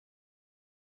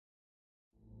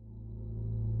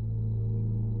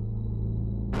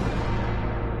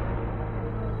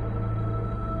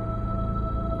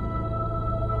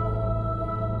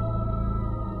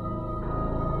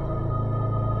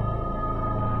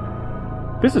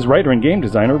This is writer and game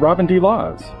designer Robin D.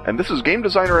 Laws. And this is game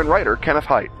designer and writer Kenneth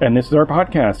Hite. And this is our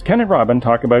podcast, Ken and Robin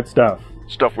Talk About Stuff.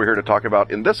 Stuff we're here to talk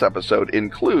about in this episode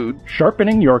include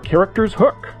sharpening your character's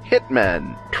hook,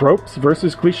 hitmen, tropes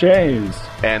versus cliches,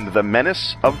 and the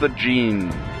menace of the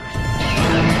gene.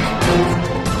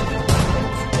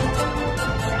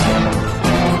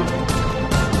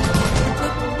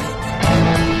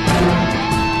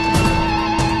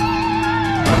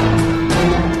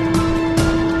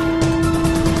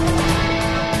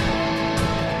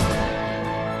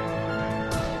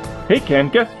 Hey Ken,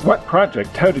 guess what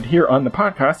project touted here on the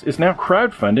podcast is now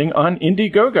crowdfunding on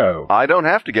Indiegogo? I don't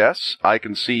have to guess. I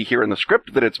can see here in the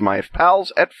script that it's my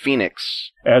pals at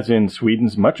Phoenix. As in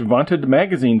Sweden's much-vaunted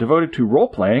magazine devoted to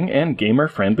role-playing and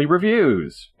gamer-friendly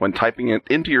reviews. When typing it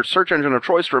into your search engine of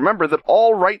choice, remember that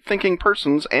all right-thinking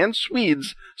persons and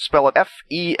Swedes spell it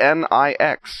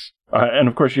F-E-N-I-X. And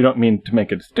of course, you don't mean to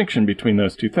make a distinction between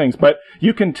those two things, but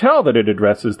you can tell that it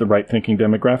addresses the right-thinking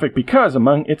demographic because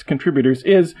among its contributors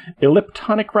is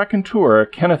elliptonic raconteur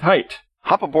Kenneth Hite.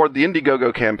 Hop aboard the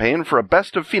Indiegogo campaign for a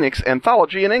Best of Phoenix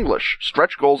anthology in English.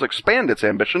 Stretch goals expand its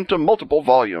ambition to multiple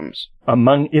volumes.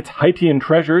 Among its Haitian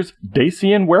treasures,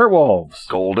 Dacian werewolves,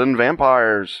 golden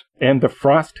vampires, and the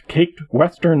frost-caked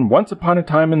western Once Upon a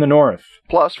Time in the North.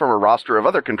 Plus, from a roster of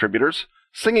other contributors,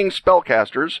 singing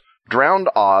spellcasters, Drowned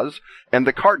Oz, and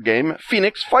the card game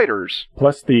Phoenix Fighters.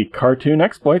 Plus the cartoon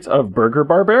exploits of Burger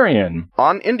Barbarian.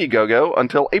 On Indiegogo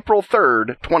until April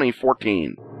 3rd,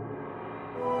 2014.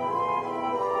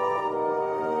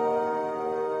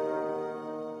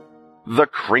 The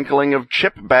crinkling of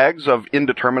chip bags of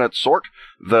indeterminate sort,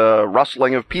 the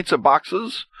rustling of pizza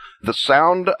boxes, the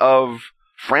sound of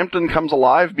Frampton Comes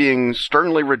Alive being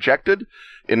sternly rejected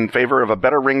in favor of a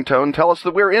better ringtone tell us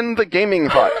that we're in the gaming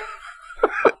hut.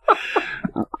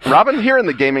 Robin, here in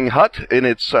the gaming hut, in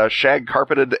its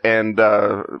shag-carpeted and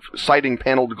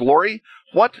siding-paneled glory,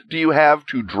 what do you have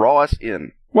to draw us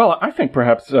in? Well, I think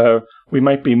perhaps we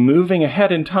might be moving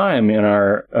ahead in time in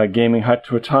our gaming hut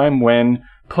to a time when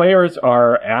players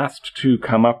are asked to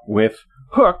come up with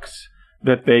hooks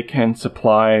that they can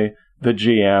supply the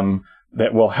GM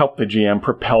that will help the GM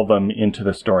propel them into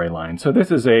the storyline. So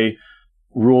this is a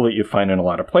rule that you find in a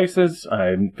lot of places.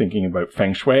 I'm thinking about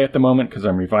Feng Shui at the moment because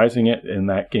I'm revising it. In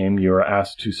that game, you are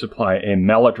asked to supply a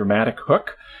melodramatic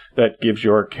hook that gives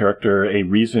your character a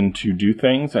reason to do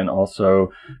things and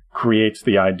also creates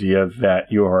the idea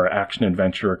that your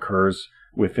action-adventure occurs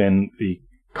within the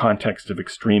context of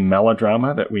extreme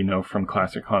melodrama that we know from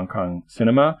classic Hong Kong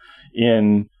cinema.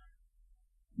 In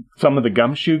some of the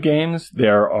Gumshoe games,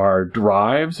 there are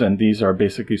drives, and these are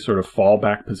basically sort of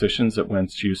fallback positions that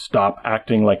once you stop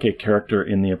acting like a character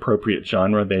in the appropriate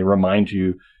genre, they remind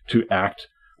you to act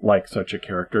like such a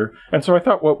character. And so I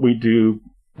thought what we do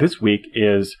this week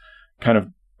is kind of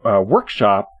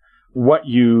workshop what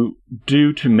you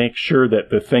do to make sure that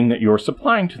the thing that you're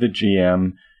supplying to the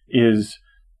GM is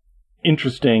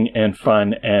interesting and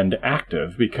fun and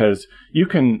active, because you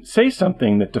can say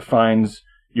something that defines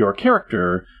your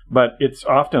character, but it's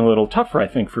often a little tougher, I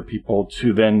think, for people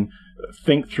to then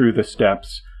think through the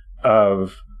steps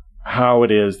of how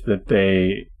it is that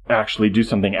they actually do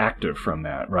something active from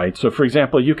that, right? So, for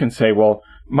example, you can say, well,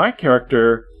 my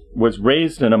character was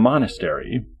raised in a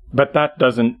monastery, but that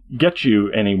doesn't get you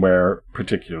anywhere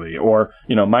particularly. Or,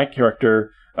 you know, my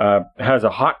character has a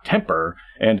hot temper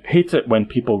and hates it when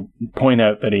people point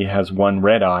out that he has one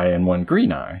red eye and one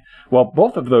green eye. Well,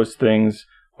 both of those things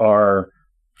are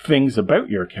things about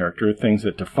your character, things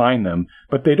that define them,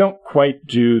 but they don't quite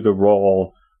do the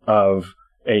role of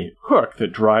a hook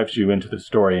that drives you into the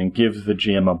story and gives the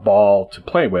GM a ball to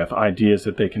play with, ideas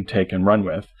that they can take and run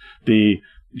with. The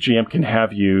GM can have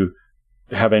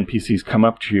NPCs come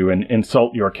up to you and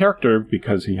insult your character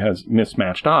because he has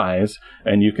mismatched eyes,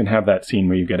 and you can have that scene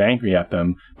where you get angry at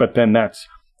them, but then that's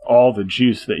all the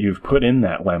juice that you've put in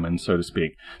that lemon, so to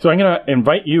speak. So I'm going to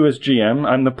invite you as GM.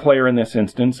 I'm the player in this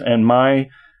instance, and my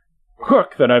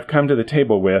hook that I've come to the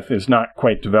table with is not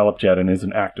quite developed yet and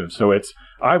isn't active. So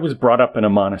I was brought up in a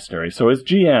monastery. So as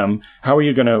GM, how are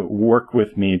you going to work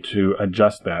with me to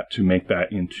adjust that, to make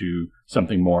that into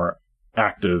something more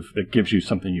active that gives you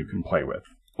something you can play with?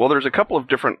 Well, there's a couple of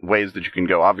different ways that you can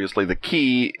go. Obviously, the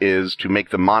key is to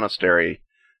make the monastery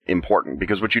important,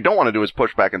 because what you don't want to do is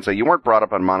push back and say, you weren't brought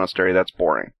up in a monastery, that's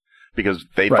boring. Because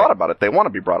they thought about it. They want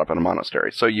to be brought up in a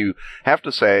monastery. So you have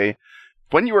to say,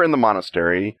 when you were in the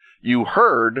monastery, you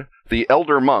heard the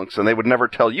elder monks, and they would never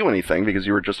tell you anything because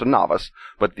you were just a novice,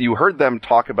 but you heard them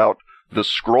talk about the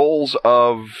scrolls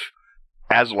of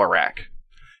Azlarak.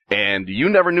 And you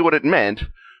never knew what it meant,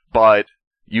 but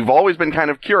you've always been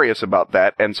kind of curious about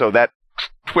that, and so that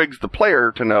twigs the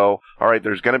player to know, all right,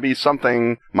 there's going to be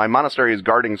something, my monastery is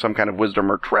guarding some kind of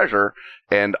wisdom or treasure,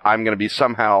 and I'm going to be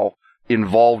somehow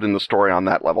involved in the story on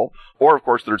that level. Or, of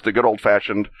course, there's the good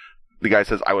old-fashioned, the guy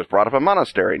says, I was brought up in a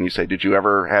monastery. And you say, did you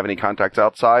ever have any contacts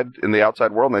in the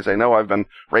outside world? And they say, no, I've been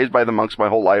raised by the monks my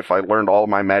whole life. I learned all of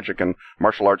my magic and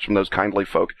martial arts from those kindly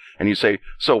folk. And you say,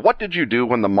 so what did you do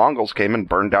when the Mongols came and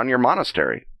burned down your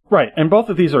monastery? Right. And both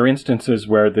of these are instances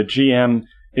where the GM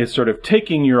is sort of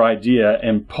taking your idea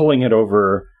and pulling it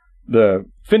over the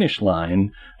finish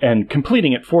line and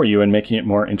completing it for you and making it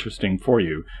more interesting for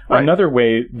you. Right. Another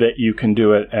way that you can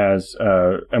do it as,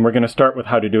 and we're going to start with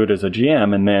how to do it as a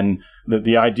GM, and then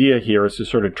the idea here is to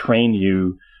sort of train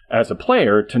you as a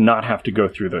player to not have to go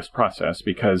through this process,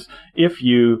 because if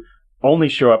you only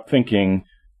show up thinking,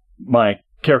 my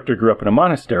character grew up in a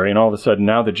monastery, and all of a sudden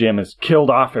now the GM has killed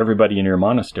off everybody in your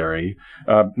monastery,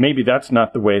 maybe that's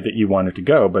not the way that you wanted to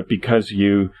go, but because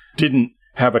you didn't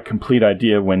have a complete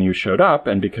idea when you showed up,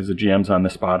 and because the GM's on the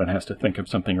spot and has to think of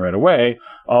something right away,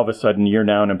 all of a sudden you're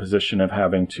now in a position of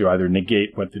having to either negate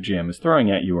what the GM is throwing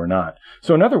at you or not.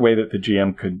 So another way that the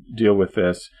GM could deal with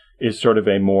this is sort of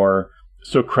a more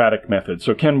Socratic method.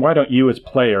 So Ken, why don't you as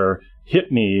player hit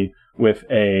me with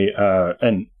a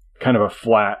kind of a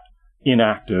flat,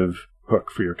 inactive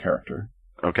hook for your character?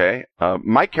 Okay.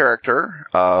 My character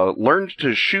learned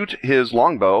to shoot his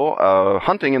longbow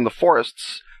hunting in the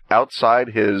forests outside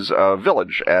his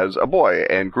village as a boy,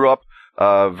 and grew up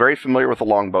very familiar with the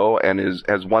longbow and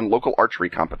has won local archery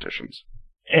competitions.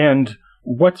 And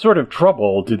what sort of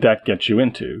trouble did that get you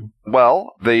into?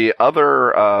 Well, the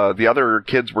other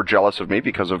kids were jealous of me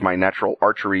because of my natural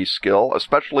archery skill,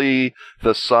 especially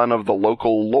the son of the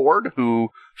local lord, who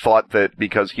thought that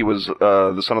because he was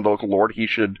the son of the local lord, he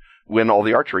should win all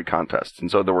the archery contests. And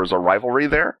so there was a rivalry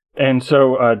there. And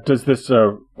so does this,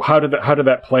 how did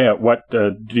that play out? What,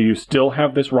 do you still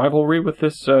have this rivalry with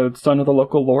this son of the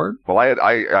local lord? Well,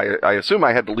 I assume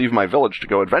I had to leave my village to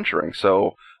go adventuring,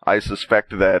 so I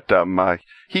suspect that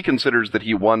he considers that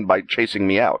he won by chasing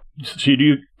me out. So do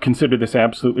you consider this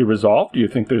absolutely resolved? Do you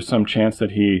think there's some chance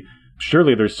that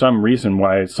surely there's some reason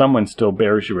why someone still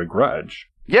bears you a grudge?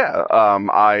 Yeah,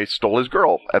 I stole his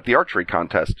girl at the archery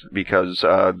contest because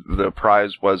the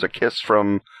prize was a kiss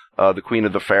from the Queen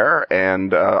of the Fair,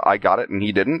 and I got it and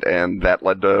he didn't, and that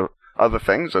led to other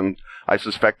things, and I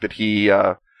suspect that he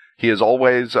has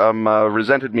always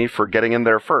resented me for getting in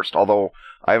there first, although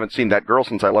I haven't seen that girl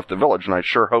since I left the village, and I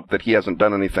sure hope that he hasn't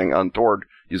done anything untoward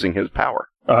using his power.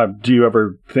 Do you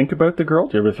ever think about the girl?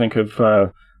 Do you ever think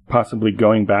of possibly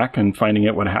going back and finding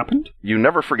out what happened? You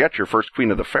never forget your first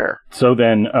Queen of the Fair. So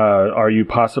then, are you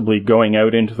possibly going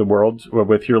out into the world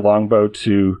with your longbow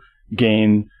to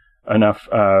gain enough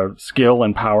skill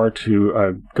and power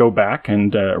to go back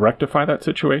and rectify that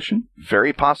situation?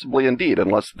 Very possibly indeed,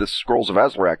 unless this Scrolls of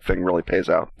Azarak thing really pays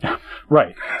out.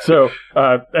 Right. So,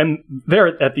 and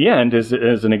there at the end is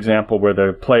an example where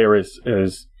the player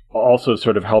is also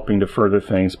sort of helping to further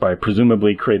things by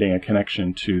presumably creating a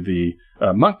connection to the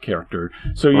monk character.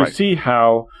 So you see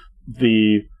how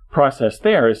the process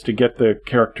there is to get the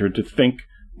character to think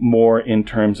more in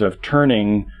terms of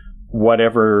turning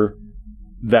whatever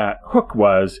that hook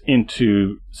was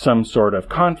into some sort of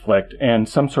conflict and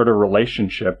some sort of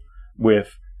relationship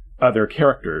with other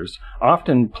characters.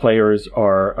 Often players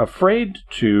are afraid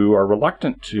to or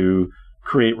reluctant to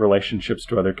create relationships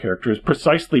to other characters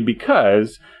precisely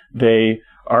because they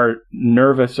are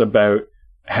nervous about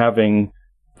having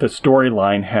the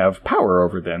storyline have power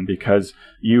over them, because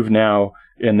you've now,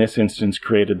 in this instance,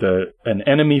 created an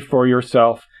enemy for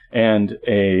yourself and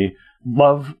a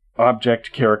love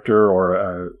object character, or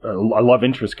a love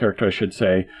interest character, I should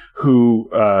say, who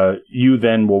you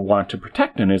then will want to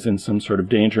protect and is in some sort of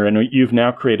danger. And you've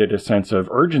now created a sense of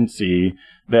urgency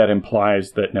that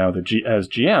implies that now as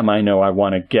GM, I know I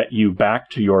want to get you back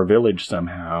to your village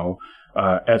somehow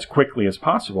as quickly as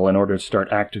possible in order to start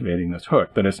activating this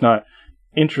hook. That it's not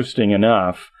interesting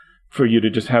enough for you to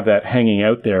just have that hanging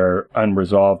out there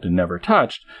unresolved and never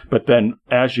touched. But then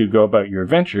as you go about your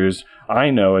adventures, I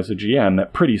know as a GM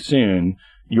that pretty soon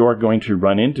you're going to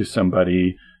run into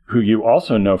somebody who you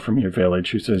also know from your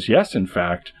village who says, yes, in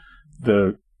fact,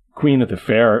 the Queen of the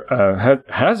Fair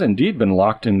has indeed been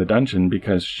locked in the dungeon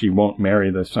because she won't marry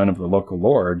the son of the local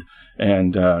lord.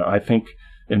 And I think,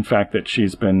 in fact, that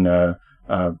she's been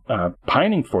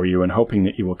pining for you and hoping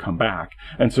that you will come back.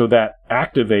 And so that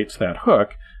activates that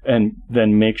hook and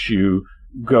then makes you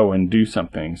go and do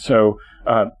something. So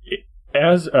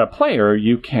as a player,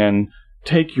 you can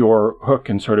take your hook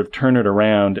and sort of turn it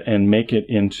around and make it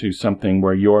into something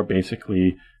where you're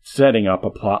basically setting up a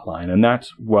plot line. And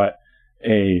that's what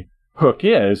a hook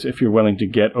is if you're willing to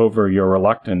get over your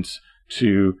reluctance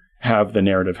to have the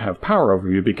narrative have power over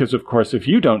you. Because, of course, if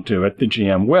you don't do it, the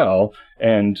GM will,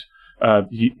 and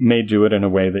you may do it in a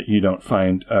way that you don't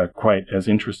find quite as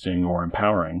interesting or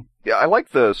empowering. Yeah, I like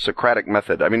the Socratic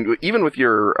method. I mean, even with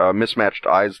your mismatched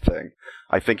eyes thing,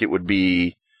 I think it would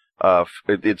be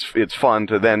it's fun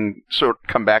to then sort of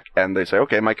come back and they say,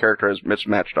 okay, my character has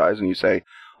mismatched eyes, and you say,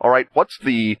 all right, what's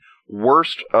the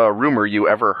worst rumor you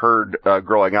ever heard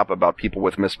growing up about people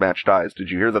with mismatched eyes?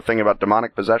 Did you hear the thing about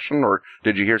demonic possession, or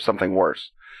did you hear something worse?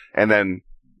 And then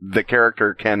the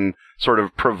character can sort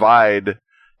of provide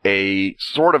a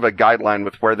sort of a guideline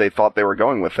with where they thought they were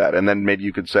going with that. And then maybe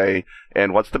you could say,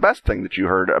 and what's the best thing that you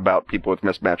heard about people with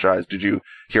mismatched eyes? Did you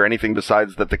hear anything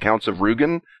besides that the Counts of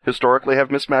Rugen historically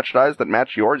have mismatched eyes that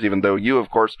match yours, even though you,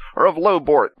 of course, are of low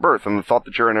birth, and the thought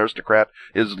that you're an aristocrat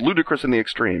is ludicrous in the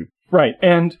extreme? Right.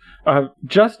 And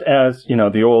just as,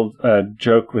 the old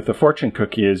joke with the fortune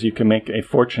cookie is you can make a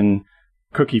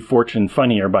cookie fortune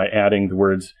funnier by adding the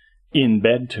words in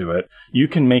bed to it, you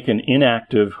can make an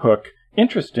inactive hook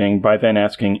interesting by then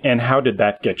asking, and how did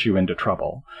that get you into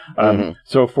trouble?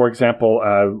 So, for example,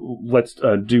 let's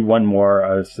do one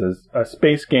more. This is a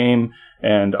space game,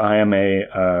 and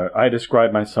I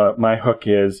describe myself, my hook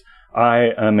is, I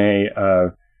am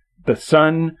the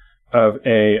son of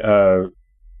a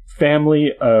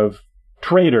family of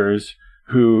traders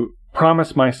who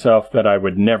promised myself that I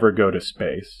would never go to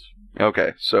space.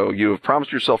 Okay, so you have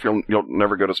promised yourself you'll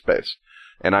never go to space,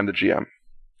 and I'm the GM.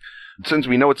 Since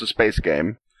we know it's a space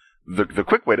game, the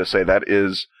quick way to say that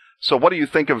is, so what do you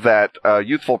think of that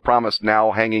youthful promise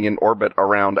now hanging in orbit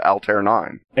around Altair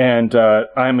 9? And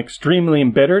I'm extremely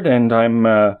embittered, and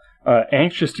I'm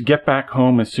anxious to get back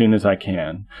home as soon as I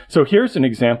can. So here's an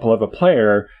example of a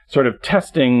player sort of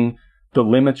testing the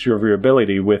limits of your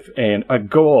ability with a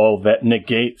goal that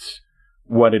negates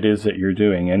what it is that you're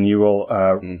doing. And you will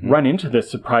run into this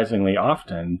surprisingly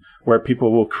often, where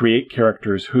people will create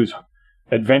characters whose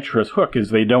adventurous hook is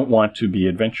they don't want to be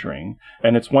adventuring.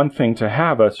 And it's one thing to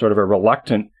have a sort of a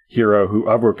reluctant hero who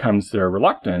overcomes their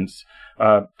reluctance.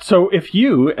 So if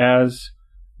you, as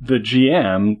the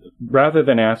GM, rather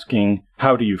than asking,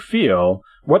 how do you feel,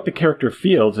 what the character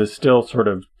feels is still sort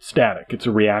of static. It's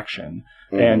a reaction.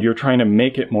 And you're trying to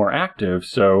make it more active.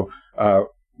 So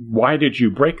why did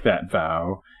you break that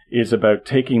vow is about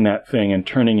taking that thing and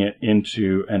turning it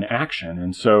into an action.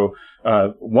 And so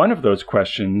one of those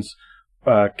questions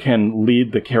can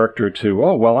lead the character to,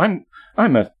 oh, well,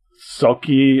 I'm a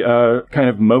sulky, kind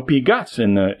of mopey Gus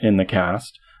in the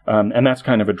cast, and that's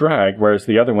kind of a drag. Whereas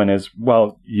the other one is,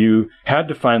 well, you had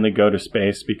to finally go to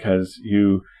space because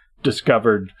you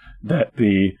discovered that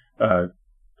the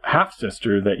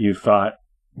half-sister that you thought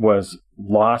was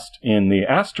lost in the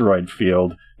asteroid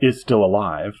field is still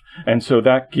alive, and so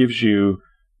that gives you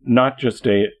not just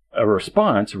a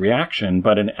response, a reaction,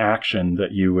 but an action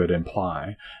that you would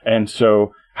imply. And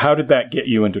so how did that get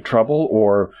you into trouble,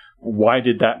 or why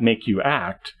did that make you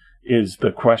act, is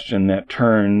the question that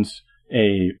turns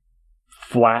a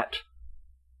flat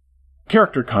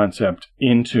character concept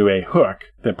into a hook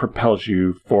that propels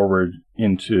you forward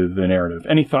into the narrative.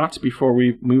 Any thoughts before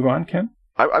we move on, Ken?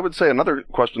 I would say another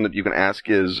question that you can ask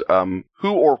is,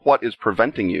 who or what is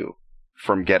preventing you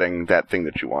from getting that thing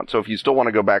that you want? So if you still want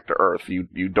to go back to Earth,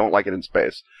 you don't like it in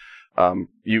space,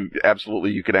 you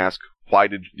could ask, why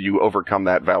did you overcome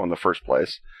that vow in the first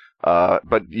place?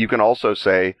 But you can also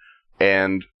say,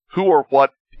 and who or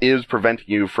what is preventing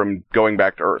you from going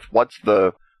back to Earth? What's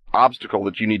the obstacle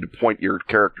that you need to point your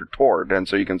character toward? And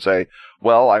so you can say,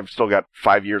 well, I've still got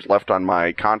 5 years left on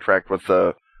my contract with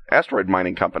the asteroid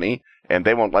mining company, and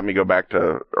they won't let me go back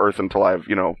to Earth until I've,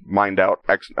 mined out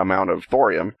X amount of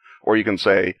thorium. Or you can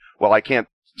say, well, I can't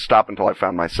stop until I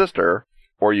found my sister.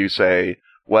 Or you say,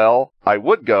 well, I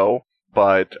would go,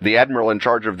 but the admiral in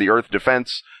charge of the Earth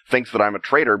defense thinks that I'm a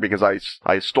traitor because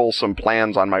I stole some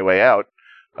plans on my way out,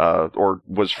 or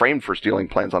was framed for stealing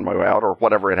plans on my way out, or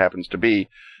whatever it happens to be.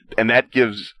 And that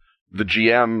gives the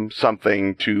GM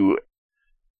something to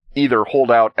either hold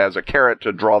out as a carrot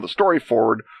to draw the story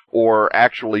forward, or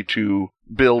actually to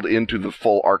build into the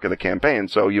full arc of the campaign.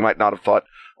 So you might not have thought,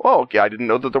 oh, okay, I didn't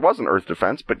know that there was an Earth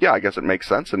defense, but yeah, I guess it makes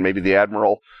sense, and maybe the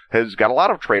Admiral has got a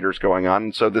lot of traitors going on,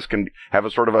 and so this can have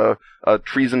a sort of a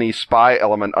treasony spy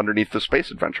element underneath the space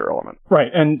adventure element.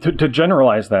 Right, and to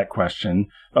generalize that question,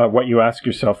 what you ask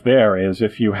yourself there is,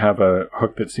 if you have a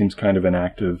hook that seems kind of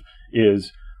inactive,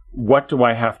 is what do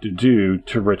I have to do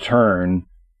to return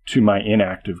to my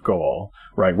inactive goal,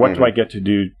 right? What do I get to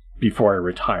do before I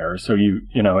retire? So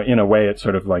in a way, it's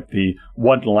sort of like the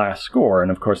one last score. And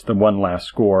of course, the one last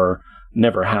score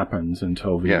never happens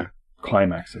until the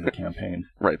climax of the campaign.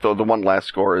 Right. Though the one last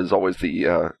score is always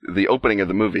the opening of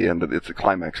the movie, and it's the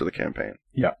climax of the campaign.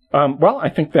 Yeah. Well, I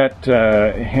think that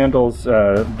handles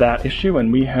that issue,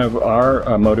 and we have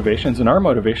our motivations, and our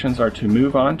motivations are to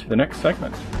move on to the next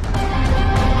segment.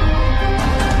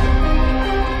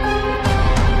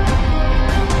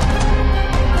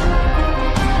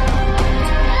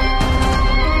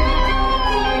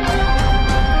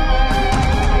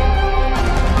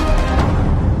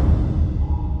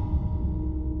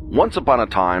 Once Upon a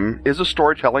Time is a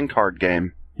storytelling card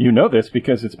game. You know this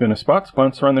because it's been a spot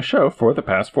sponsor on the show for the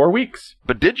past 4 weeks.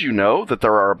 But did you know that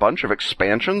there are a bunch of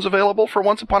expansions available for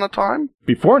Once Upon a Time?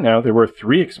 Before now, there were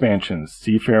 3 expansions: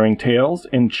 Seafaring Tales,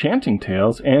 Enchanting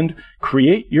Tales, and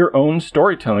Create Your Own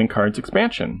Storytelling Cards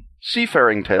expansion.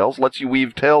 Seafaring Tales lets you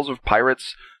weave tales of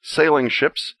pirates, sailing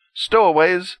ships,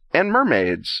 stowaways, and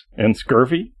mermaids. And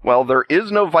Scurvy? Well, there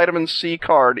is no vitamin C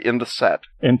card in the set.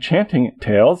 Enchanting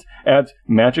Tales adds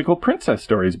magical princess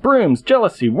stories, brooms,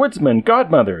 jealousy, woodsmen,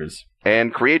 godmothers.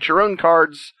 And Create Your Own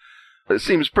Cards, it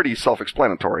seems pretty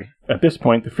self-explanatory. At this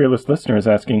point, the fearless listener is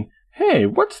asking, hey,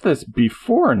 what's this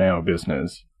before now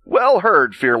business? Well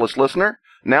heard, fearless listener.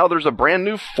 Now there's a brand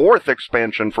new 4th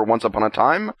expansion for Once Upon a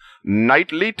Time,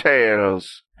 Knightly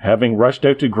Tales. Having rushed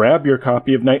out to grab your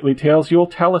copy of Knightly Tales, you'll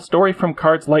tell a story from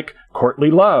cards like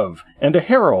Courtly Love, and a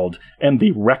Herald, and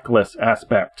the Reckless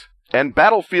Aspect. And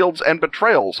Battlefields and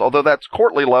Betrayals, although that's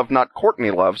Courtly Love, not Courtney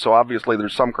Love, so obviously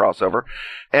there's some crossover.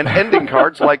 And ending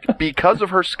cards like Because of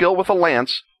Her Skill with a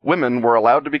Lance, women were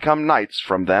allowed to become knights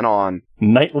from then on.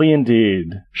 Knightly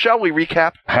indeed. Shall we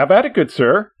recap? Have at it, good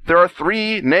sir. There are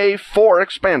 3, nay 4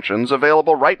 expansions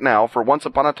available right now for Once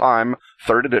Upon a Time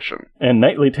 3rd edition. And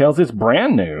Knightly Tales is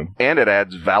brand new. And it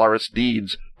adds valorous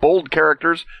deeds, bold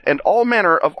characters, and all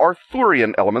manner of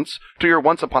Arthurian elements to your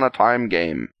Once Upon a Time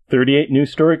game. 38 new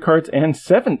story cards and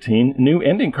 17 new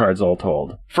ending cards all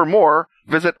told. For more,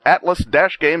 visit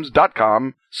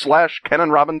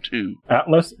atlas-games.com/KenandRobin2.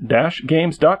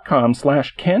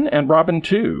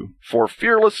 atlas-games.com/KenandRobin2. For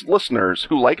fearless listeners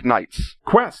who like knights,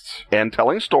 quests, and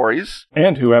telling stories,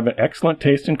 and who have an excellent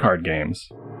taste in card games.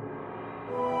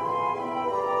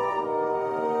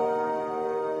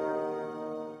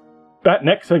 That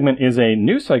next segment is a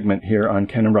new segment here on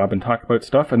Ken and Robin Talk About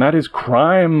Stuff, and that is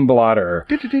Crime Blotter.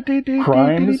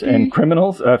 Crimes and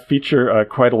criminals feature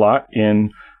quite a lot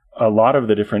in a lot of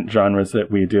the different genres that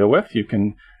we deal with. You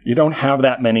don't have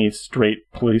that many straight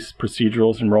police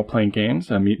procedurals and role-playing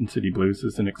games. Mutant City Blues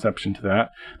is an exception to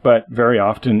that. But very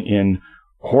often in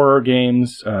horror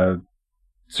games,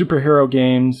 superhero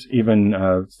games,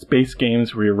 even space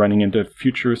games where you're running into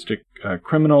futuristic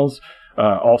criminals.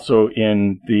 Also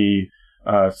in the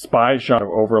spy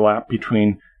genre overlap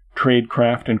between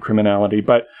tradecraft and criminality,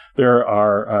 but there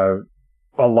are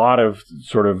a lot of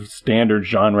sort of standard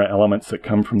genre elements that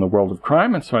come from the world of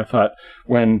crime, and so I thought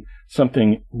when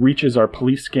something reaches our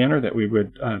police scanner that we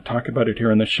would talk about it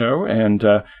here on the show. And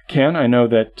Ken, I know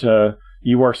that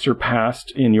you are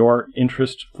surpassed in your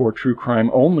interest for true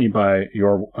crime only by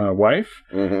your wife.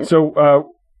 Mm-hmm.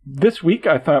 So this week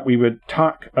I thought we would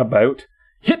talk about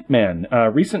hitmen.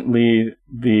 Recently,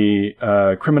 the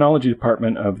criminology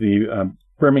department of the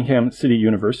Birmingham City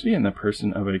University, in the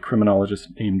person of a criminologist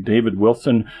named David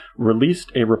Wilson,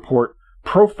 released a report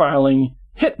profiling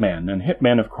hitmen. And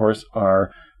hitmen, of course,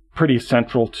 are pretty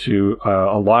central to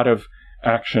a lot of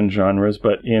action genres,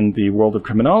 but in the world of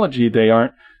criminology, they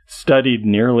aren't studied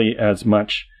nearly as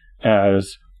much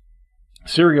as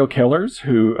serial killers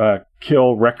who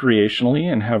kill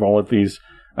recreationally and have all of these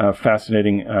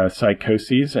fascinating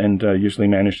psychoses and usually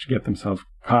manage to get themselves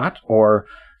caught, or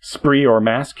spree or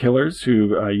mass killers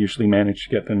who usually manage to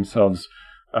get themselves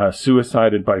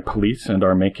suicided by police and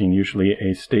are making usually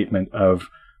a statement of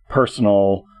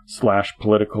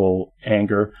personal/political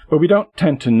anger. But we don't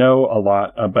tend to know a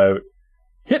lot about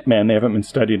hitmen. They haven't been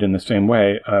studied in the same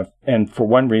way. And for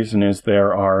one reason is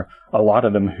there are a lot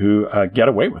of them who get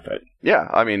away with it. Yeah,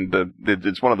 I mean,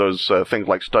 it's one of those things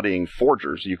like studying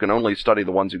forgers. You can only study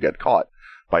the ones who get caught,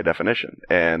 by definition.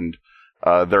 And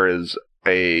there is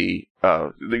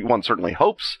one certainly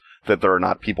hopes that there are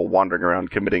not people wandering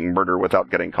around committing murder without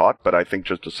getting caught, but I think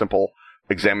just a simple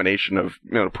examination of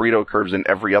Pareto curves in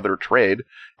every other trade,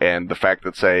 and the fact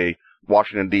that, say,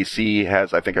 Washington, D.C.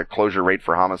 has, I think, a closure rate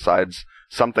for homicides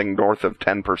something north of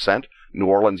 10%. New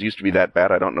Orleans used to be that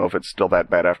bad. I don't know if it's still that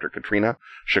bad after Katrina.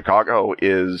 Chicago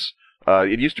is...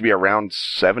 it used to be around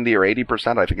 70 or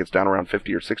 80%. I think it's down around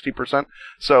 50 or 60%.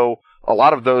 So a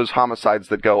lot of those homicides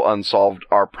that go unsolved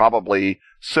are probably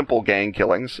simple gang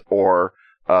killings or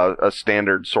a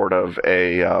standard sort of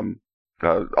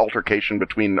altercation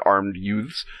between armed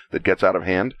youths that gets out of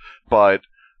hand. But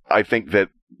I think that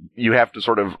you have to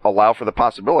sort of allow for the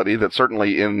possibility that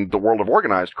certainly in the world of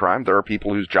organized crime, there are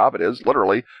people whose job it is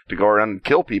literally to go around and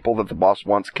kill people that the boss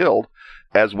wants killed,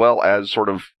 as well as sort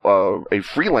of a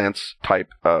freelance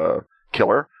type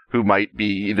killer who might be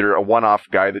either a one-off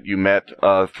guy that you met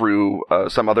through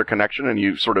some other connection, and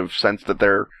you sort of sense that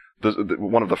they're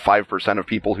one of the 5% of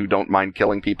people who don't mind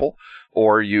killing people,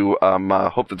 or you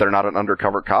hope that they're not an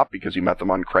undercover cop because you met them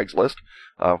on Craigslist,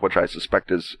 which I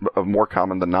suspect is more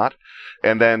common than not.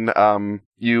 And then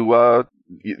you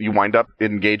wind up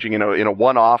engaging in a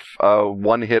one-off,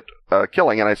 one-hit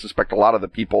killing, and I suspect a lot of the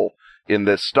people in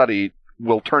this study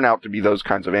will turn out to be those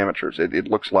kinds of amateurs. It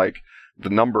looks like the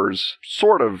numbers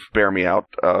sort of bear me out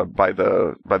by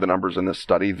the numbers in this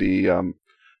study. The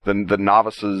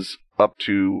novices up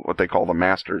to what they call the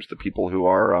masters, the people who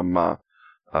are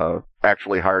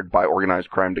actually hired by organized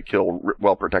crime to kill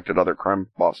well-protected other crime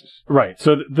bosses. Right.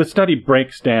 So the study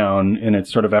breaks down, in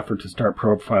its sort of effort to start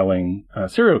profiling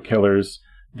serial killers,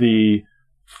 the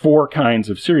 4 kinds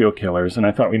of serial killers, and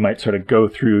I thought we might sort of go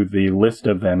through the list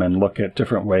of them and look at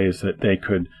different ways that they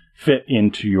could fit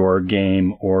into your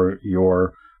game or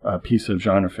your piece of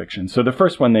genre fiction. So the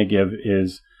first one they give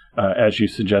is, as you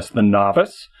suggest, the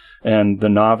novice. And the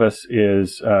novice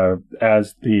is,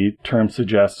 as the term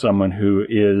suggests, someone who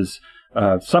is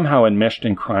somehow enmeshed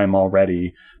in crime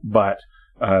already, but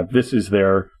this is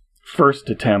their first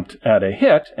attempt at a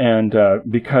hit, and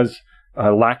because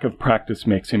lack of practice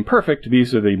makes imperfect,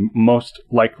 these are the most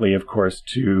likely, of course,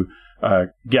 to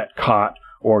get caught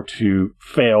or to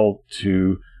fail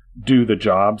to do the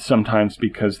job, sometimes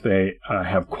because they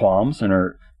have qualms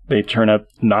and they turn out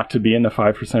not to be in the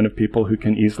 5% of people who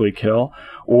can easily kill,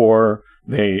 or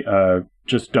they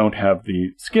just don't have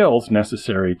the skills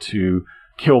necessary to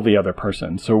kill the other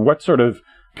person. So what sort of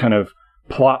kind of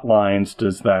plot lines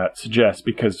does that suggest?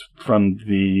 Because from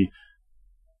the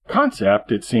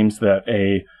concept, it seems that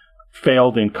a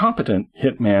failed, incompetent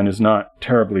hitman is not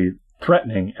terribly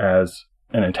threatening as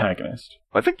an antagonist.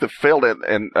 I think the failed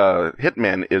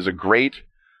hitman is a great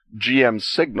GM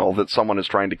signal that someone is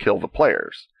trying to kill the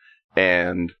players.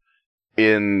 And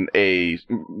in a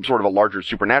sort of a larger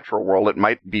supernatural world, it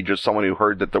might be just someone who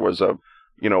heard that there was a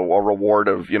reward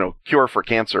of, cure for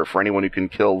cancer for anyone who can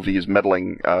kill these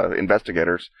meddling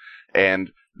investigators.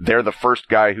 And they're the first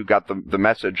guy who got the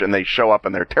message, and they show up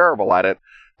and they're terrible at it,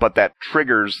 but that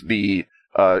triggers the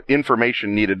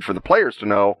information needed for the players to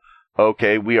know,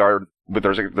 okay, but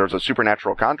there's a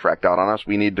supernatural contract out on us.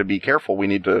 We need to be careful. We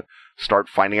need to start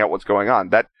finding out what's going on.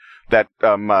 That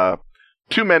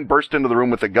 2 men burst into the room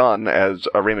with a gun, as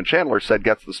Raymond Chandler said,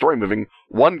 gets the story moving.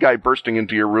 One guy bursting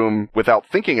into your room without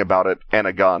thinking about it and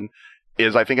a gun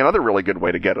is, I think, another really good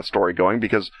way to get a story going,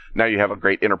 because now you have a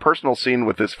great interpersonal scene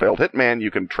with this failed hitman. You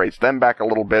can trace them back a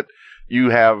little bit.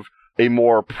 You have a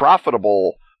more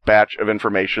profitable batch of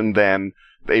information than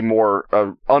a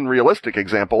more unrealistic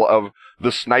example of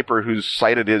the sniper who's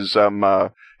sighted his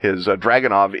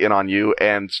Dragunov in on you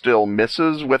and still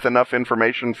misses with enough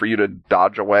information for you to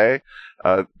dodge away.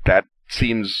 That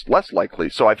seems less likely.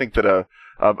 So I think that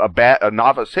a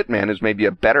novice hitman is maybe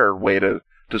a better way to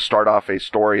start off a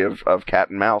story of cat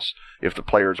and mouse if the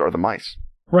players are the mice.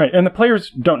 Right, and the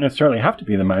players don't necessarily have to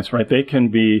be the mice, right? They can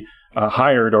be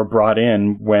hired or brought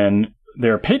in when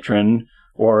their patron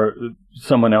or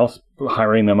someone else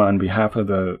hiring them on behalf of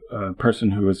the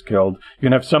person who was killed. You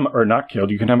can have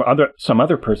you can have some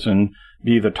other person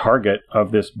be the target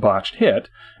of this botched hit.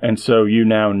 And so you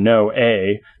now know,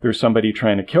 there's somebody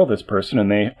trying to kill this person,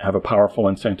 and they have a powerful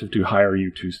incentive to hire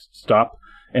you to stop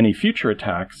any future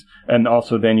attacks. And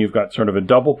also then you've got sort of a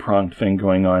double-pronged thing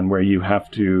going on where you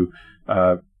have to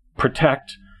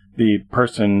protect the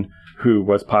person who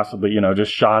was possibly,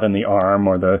 just shot in the arm,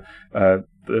 or the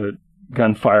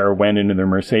gunfire went into their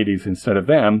Mercedes instead of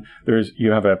them.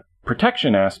 You have a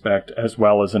protection aspect as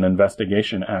well as an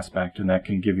investigation aspect, and that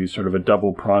can give you sort of a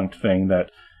double-pronged thing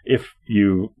that if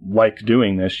you like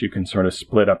doing this, you can sort of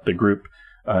split up the group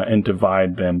and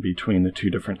divide them between the 2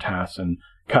 different tasks and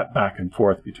cut back and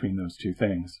forth between those 2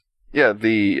 things. Yeah,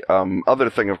 the other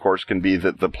thing, of course, can be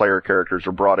that the player characters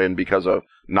are brought in because a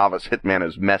novice hitman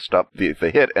has messed up the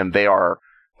hit, and they are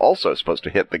also supposed to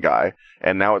hit the guy,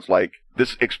 and now it's like,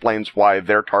 this explains why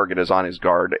their target is on his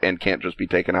guard and can't just be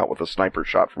taken out with a sniper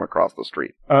shot from across the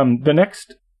street. The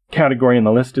next category in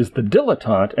the list is the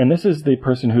dilettante, and this is the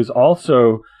person who's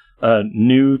also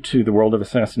new to the world of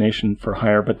assassination for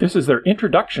hire, but this is their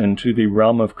introduction to the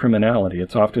realm of criminality.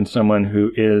 It's often someone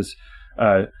who is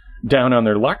down on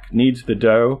their luck, needs the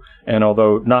dough, and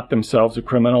although not themselves a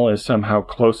criminal, is somehow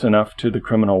close enough to the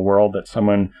criminal world that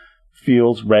someone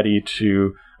feels ready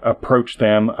to approach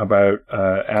them about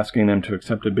asking them to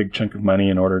accept a big chunk of money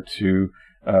in order to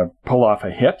pull off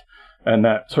a hit. And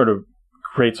that sort of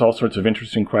creates all sorts of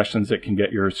interesting questions that can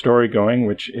get your story going,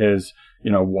 which is,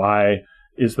 why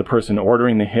is the person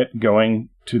ordering the hit going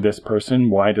to this person?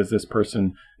 Why does this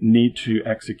person need to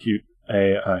execute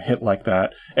a hit like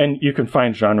that? And you can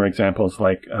find genre examples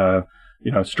like,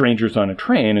 Strangers on a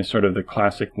Train is sort of the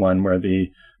classic one where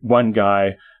the one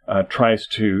guy tries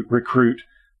to recruit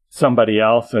somebody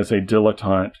else as a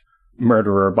dilettante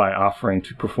murderer by offering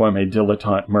to perform a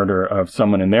dilettante murder of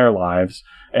someone in their lives.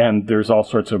 And there's all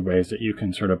sorts of ways that you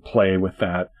can sort of play with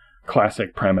that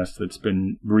classic premise that's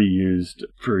been reused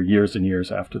for years and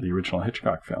years after the original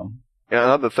Hitchcock film. Yeah,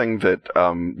 another thing that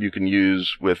you can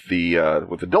use with the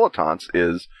dilettantes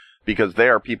is, because they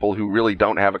are people who really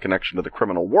don't have a connection to the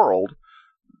criminal world,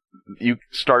 you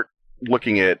start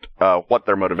looking at what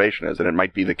their motivation is, and it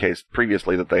might be the case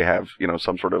previously that they have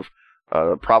some sort of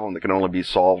problem that can only be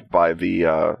solved by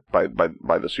the by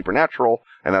the supernatural,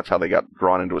 and that's how they got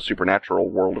drawn into a supernatural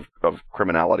world of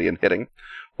criminality and hitting.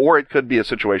 Or it could be a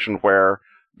situation where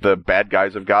the bad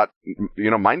guys have got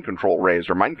mind control rays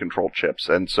or mind control chips,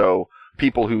 and so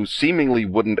people who seemingly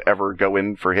wouldn't ever go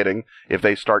in for hitting, if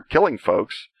they start killing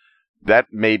folks, that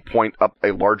may point up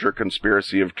a larger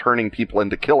conspiracy of turning people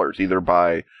into killers, either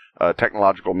by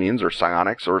technological means or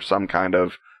psionics or some kind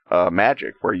of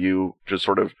magic, where you just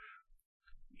sort of,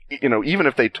 even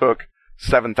if they took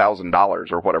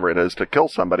 $7,000 or whatever it is to kill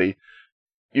somebody,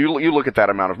 you look at that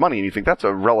amount of money and you think that's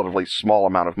a relatively small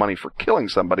amount of money for killing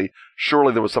somebody.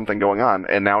 Surely there was something going on,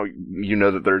 and now you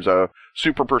know that there's a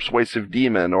super persuasive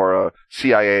demon or a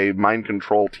CIA mind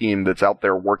control team that's out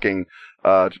there working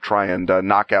to try and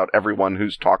knock out everyone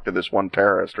who's talked to this one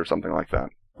terrorist or something like that.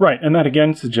 Right, and that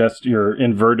again suggests your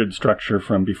inverted structure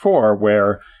from before,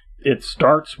 where it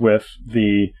starts with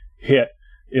the hit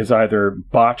is either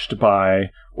botched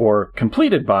by or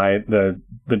completed by the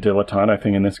dilettante. I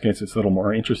think in this case it's a little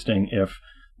more interesting if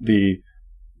the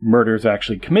murder is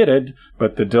actually committed,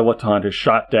 but the dilettante is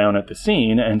shot down at the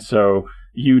scene, and so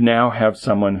you now have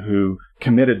someone who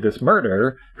committed this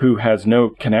murder who has no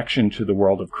connection to the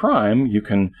world of crime. You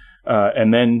can,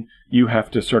 and then you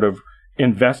have to sort of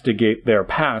investigate their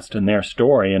past and their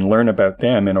story and learn about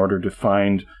them in order to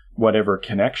find whatever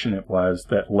connection it was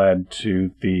that led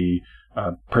to the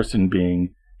person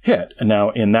being hit. And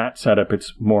now in that setup,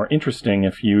 it's more interesting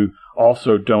if you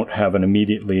also don't have an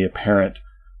immediately apparent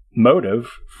motive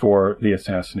for the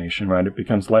assassination, right? It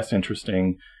becomes less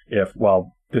interesting if,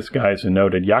 well, this guy's a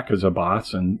noted Yakuza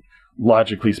boss, and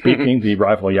logically speaking, the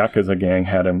rival Yakuza gang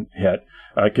had him hit,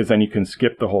 because then you can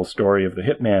skip the whole story of the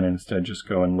hitman and instead just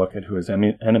go and look at who his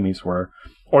enemies were.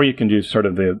 Or you can do sort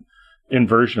of the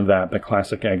inversion of that, the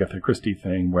classic Agatha Christie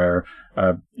thing where,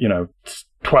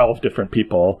 12 different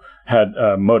people had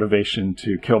motivation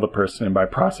to kill the person, and by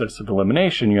process of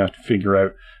elimination, you have to figure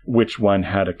out which one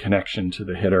had a connection to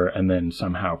the hitter and then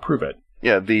somehow prove it.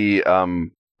 Yeah, the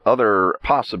other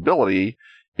possibility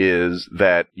is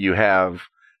that you have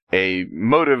a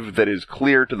motive that is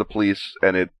clear to the police,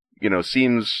 and it,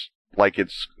 seems like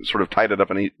it's sort of tied it up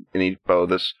in a neat bow,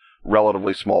 this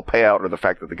relatively small payout, or the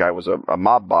fact that the guy was a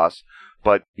mob boss,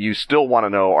 but you still want to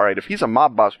know, all right, if he's a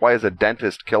mob boss, why is a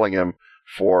dentist killing him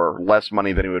for less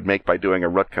money than he would make by doing a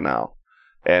root canal?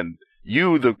 And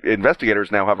you, the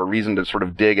investigators, now have a reason to sort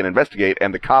of dig and investigate,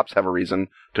 and the cops have a reason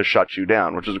to shut you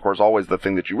down, which is, of course, always the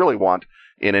thing that you really want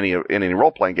in any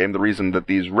role-playing game. The reason that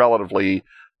these relatively,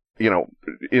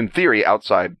 in theory,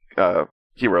 outside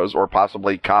heroes, or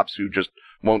possibly cops who just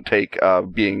won't take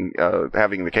having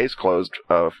the case closed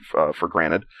for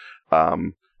granted,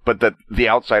 but that the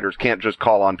outsiders can't just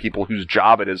call on people whose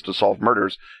job it is to solve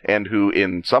murders, and who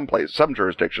in some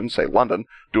jurisdictions, say London,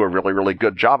 do a really, really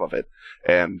good job of it.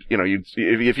 And,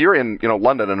 if you're in,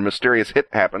 London and a mysterious hit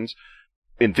happens,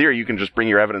 in theory, you can just bring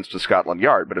your evidence to Scotland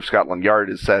Yard. But if Scotland Yard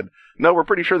has said, no, we're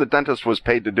pretty sure the dentist was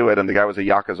paid to do it and the guy was a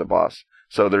Yakuza boss,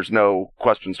 so there's no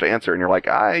questions to answer, and you're like,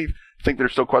 I think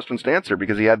there's still questions to answer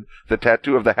because he had the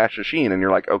tattoo of the Hashisheen, and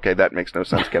you're like, okay, that makes no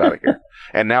sense, get out of here.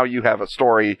 And now you have a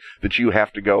story that you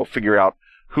have to go figure out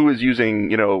who is using,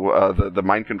 the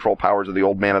mind control powers of the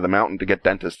old man of the mountain to get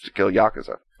dentists to kill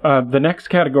Yakuza. The next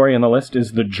category on the list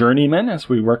is the journeyman, as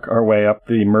we work our way up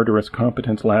the murderous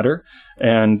competence ladder.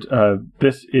 And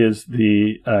this is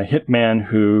the hitman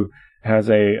who has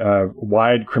a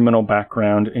wide criminal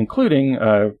background, including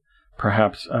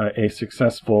perhaps a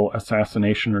successful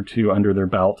assassination or two under their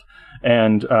belt.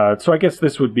 And so I guess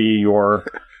this would be your...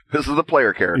 This is the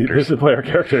player characters. This is the player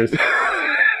characters.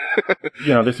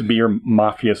 This would be your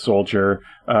mafia soldier.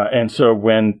 And so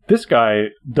when this guy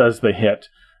does the hit,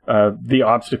 the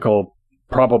obstacle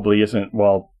probably isn't,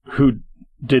 well, who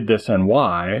did this and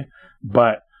why,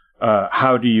 but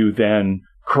how do you then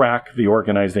crack the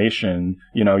organization?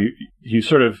 You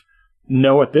sort of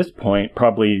know at this point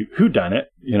probably who done it.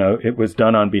 It was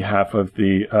done on behalf of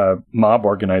the mob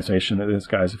organization that this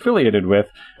guy's affiliated with,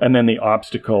 and then the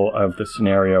obstacle of the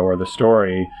scenario or the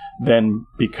story then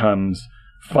becomes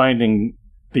finding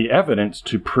the evidence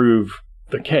to prove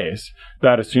the case.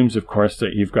 That assumes, of course,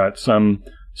 that you've got some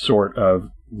sort of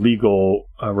legal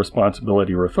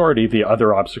responsibility or authority. The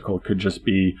other obstacle could just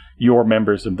be your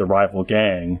members of the rival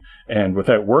gang, and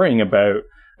without worrying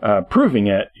about proving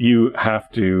it, you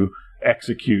have to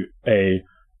execute a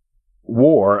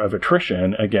war of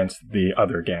attrition against the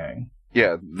other gang.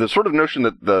 Yeah, the sort of notion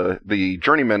that the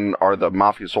journeymen are the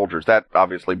mafia soldiers, that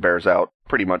obviously bears out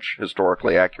pretty much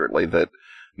historically accurately that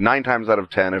 9 times out of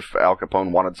 10, if Al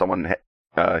Capone wanted someone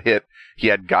hit, he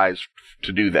had guys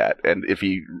to do that. And if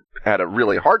he had a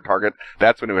really hard target,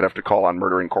 that's when he would have to call on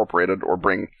Murder Incorporated or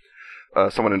bring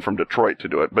someone in from Detroit to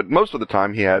do it. But most of the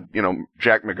time he had,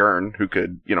 Jack McGurn, who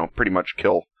could, pretty much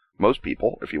kill most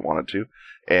people if he wanted to.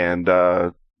 And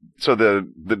so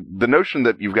the notion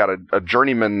that you've got a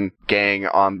journeyman gang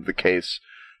on the case,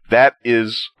 that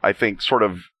is, I think, sort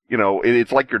of,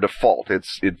 it's like your default.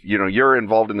 You're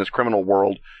involved in this criminal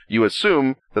world. You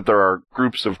assume that there are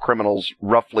groups of criminals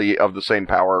roughly of the same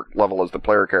power level as the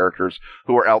player characters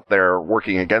who are out there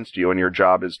working against you, and your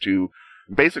job is to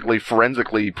basically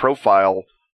forensically profile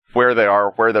where they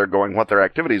are, where they're going, what their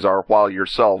activities are, while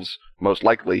yourselves, most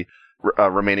likely,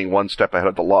 remaining one step ahead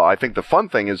of the law. I think the fun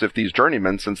thing is if these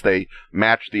journeymen, since they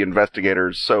match the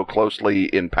investigators so closely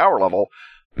in power level,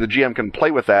 the GM can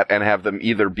play with that and have them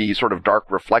either be sort of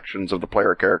dark reflections of the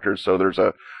player characters. So there's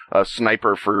a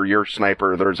sniper for your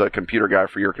sniper, there's a computer guy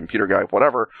for your computer guy,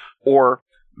 whatever. Or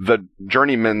the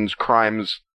journeyman's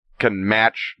crimes can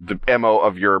match the MO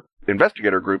of your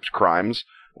investigator group's crimes,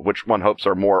 which one hopes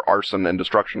are more arson and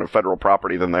destruction of federal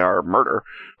property than they are murder.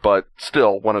 But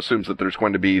still, one assumes that there's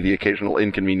going to be the occasional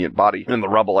inconvenient body in the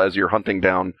rubble as you're hunting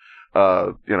down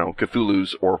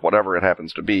Cthulhu's or whatever it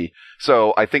happens to be.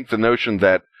 So I think the notion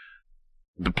that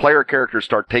the player characters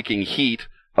start taking heat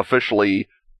officially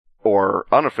or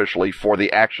unofficially for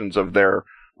the actions of their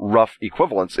rough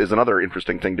equivalents is another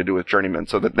interesting thing to do with journeymen,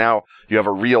 so that now you have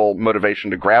a real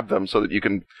motivation to grab them so that you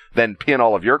can then pin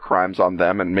all of your crimes on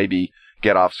them and maybe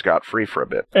get off scot-free for a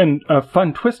bit. And a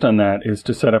fun twist on that is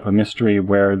to set up a mystery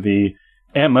where the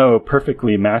MO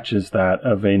perfectly matches that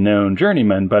of a known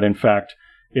journeyman, but in fact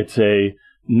it's a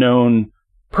known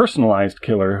personalized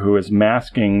killer who is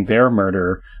masking their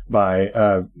murder by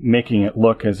making it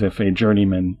look as if a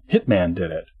journeyman hitman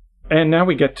did it. And now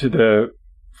we get to the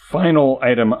final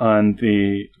item on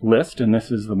the list, and this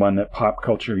is the one that pop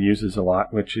culture uses a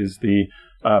lot, which is the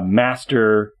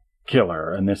master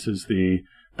killer. And this is the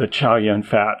Chow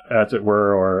Yun-fat, as it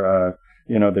were, or,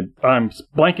 I'm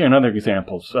blanking on other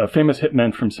examples. Famous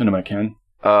hitmen from cinema, Ken.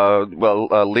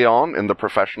 Leon in The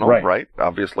Professional, right?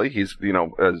 Obviously, he's,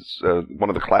 as one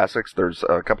of the classics. There's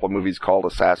a couple of movies called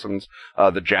Assassins.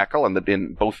 The Jackal, and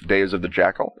in both Days of the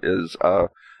Jackal, is a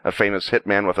famous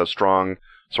hitman with a strong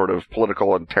sort of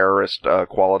political and terrorist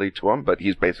quality to him, but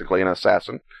he's basically an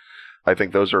assassin. I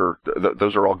think those are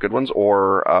all good ones.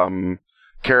 Or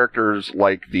characters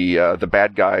like the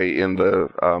bad guy in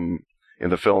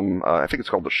the film. I think it's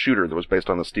called The Shooter, that was based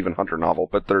on the Stephen Hunter novel.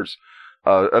 But there's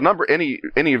a number, any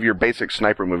of your basic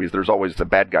sniper movies, there's always the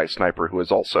bad guy sniper who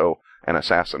is also an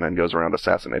assassin and goes around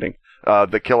assassinating.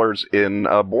 The killers in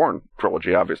Bourne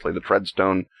trilogy, obviously, the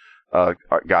Treadstone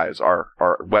guys are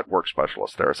wet work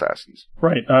specialists. They're assassins.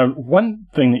 Right. One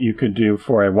thing that you could do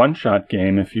for a one-shot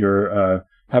game, if you're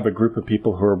have a group of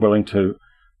people who are willing to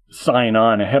sign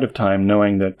on ahead of time,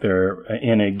 knowing that they're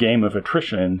in a game of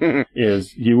attrition,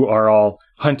 is you are all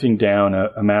hunting down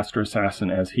a master assassin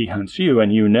as he hunts you,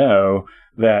 and you know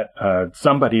that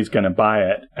somebody's going to buy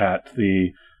it at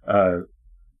the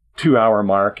 2-hour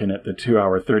mark, and at the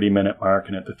 2-hour 30-minute mark,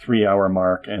 and at the 3-hour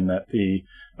mark, and that the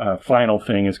final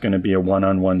thing is going to be a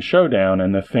one-on-one showdown.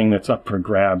 And the thing that's up for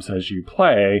grabs as you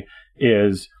play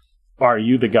is, are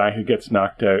you the guy who gets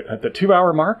knocked out at the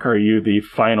 2-hour mark, or are you the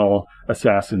final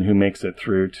assassin who makes it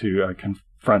through to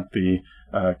confront the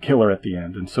killer at the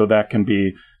end? And so that can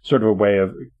be sort of a way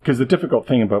of, because the difficult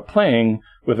thing about playing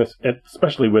with us,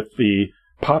 especially with the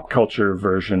pop culture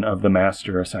version of the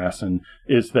master assassin,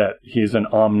 is that he's an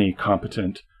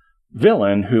omnicompetent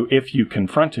villain who, if you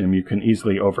confront him, you can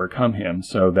easily overcome him,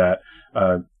 so that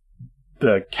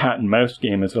the cat and mouse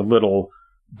game is a little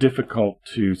difficult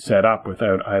to set up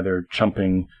without either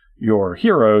chumping your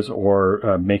heroes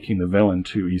or making the villain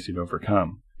too easy to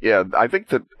overcome. Yeah, I think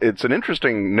that it's an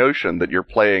interesting notion that you're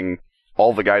playing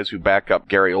all the guys who back up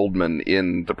Gary Oldman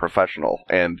in The Professional.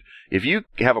 And if you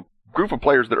have a group of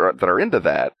players that are into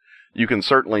that, you can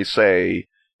certainly say,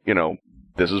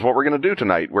 this is what we're going to do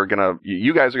tonight.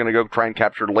 You guys are going to go try and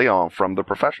capture Leon from The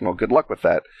Professional. Good luck with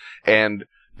that. And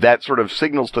that sort of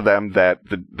signals to them that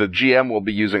the GM will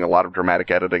be using a lot of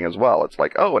dramatic editing as well. It's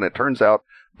like, and it turns out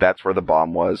that's where the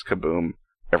bomb was. Kaboom.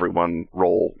 Everyone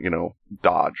roll,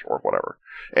 dodge or whatever.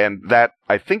 And that,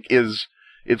 I think,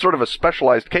 it's sort of a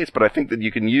specialized case, but I think that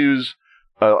you can use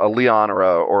a Leon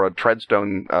or a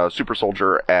Treadstone super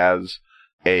soldier as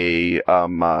an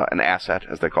asset,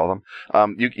 as they call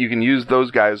them. You can use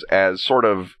those guys as sort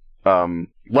of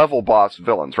level boss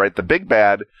villains, right? The big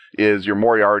bad is your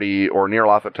Moriarty or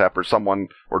Nyarlathotep or someone,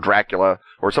 or Dracula,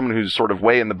 or someone who's sort of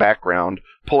way in the background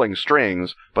pulling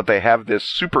strings, but they have this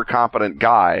super competent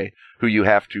guy who you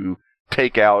have to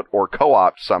take out or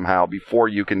co-opt somehow before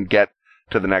you can get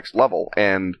to the next level.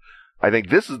 And I think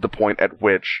this is the point at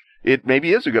which it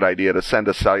maybe is a good idea to send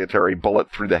a salutary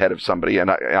bullet through the head of somebody. And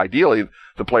ideally,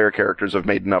 the player characters have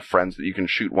made enough friends that you can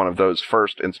shoot one of those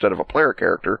first instead of a player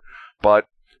character. But,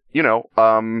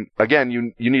 again,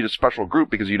 you need a special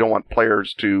group because you don't want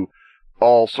players to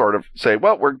all sort of say,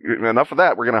 well, enough of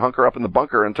that. We're going to hunker up in the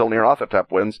bunker until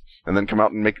Nyarlathotep wins and then come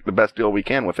out and make the best deal we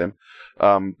can with him,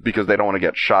 because they don't want to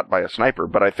get shot by a sniper.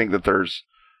 But I think that there's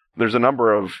a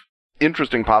number of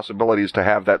interesting possibilities to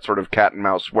have that sort of cat and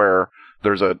mouse where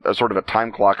there's a sort of a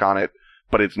time clock on it,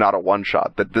 but it's not a one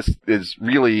shot. That this is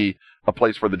really a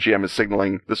place where the GM is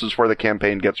signaling this is where the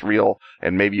campaign gets real,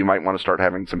 and maybe you might want to start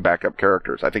having some backup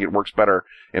characters. I think it works better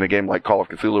in a game like Call of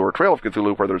Cthulhu or Trail of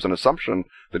Cthulhu, where there's an assumption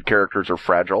that characters are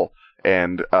fragile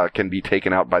and can be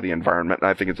taken out by the environment. And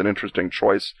I think it's an interesting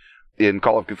choice in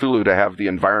Call of Cthulhu to have the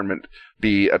environment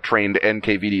be a trained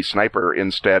NKVD sniper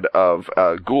instead of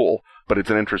a ghoul, but it's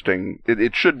an interesting,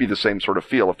 it should be the same sort of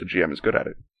feel if the GM is good at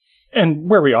it. And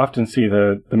where we often see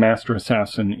the master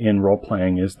assassin in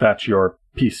role-playing is that's your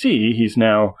PC. He's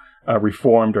now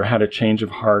reformed or had a change of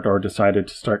heart or decided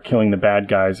to start killing the bad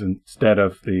guys instead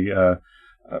of the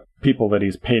people that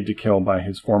he's paid to kill by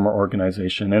his former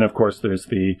organization. And, of course, there's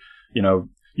the,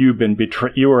 you've been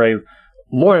betrayed. You were a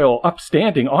loyal,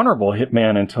 upstanding, honorable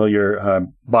hitman until your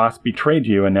boss betrayed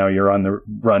you, and now you're on the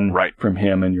run from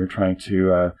him, and you're trying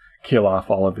to kill off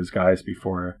all of his guys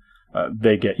before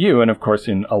they get you. And, of course,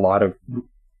 in a lot of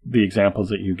the examples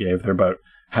that you gave, they're about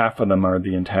half of them are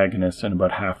the antagonists, and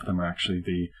about half of them are actually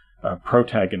the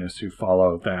protagonists who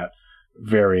follow that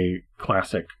very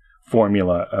classic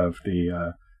formula of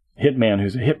the hitman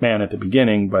who's a hitman at the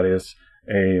beginning, but is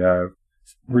a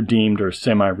redeemed or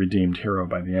semi-redeemed hero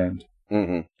by the end.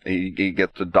 Mm-hmm. He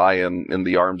gets to die in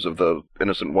the arms of the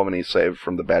innocent woman he saved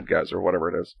from the bad guys, or whatever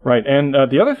it is. Right, and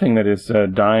the other thing that is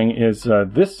dying is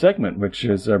this segment, which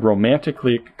is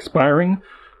romantically expiring,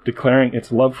 declaring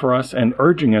its love for us and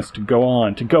urging us to go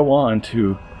on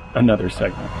to another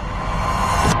segment.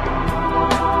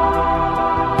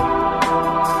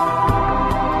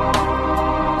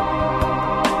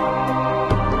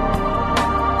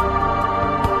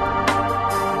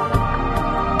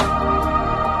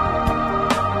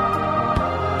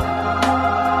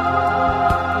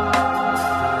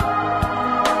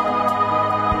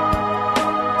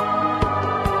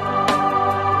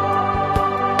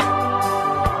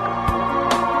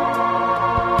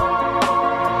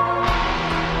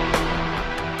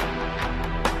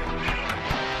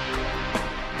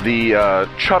 The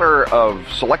chutter of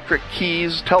Selectric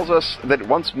keys tells us that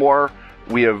once more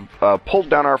we have pulled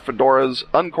down our fedoras,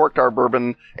 uncorked our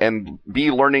bourbon, and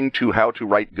be learning how to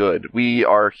write good. We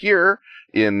are here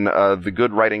in the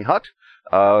Good Writing Hut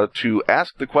to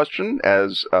ask the question,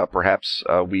 as perhaps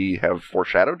we have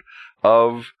foreshadowed,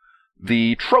 of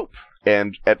the trope.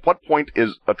 And at what point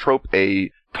is a trope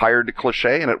a tired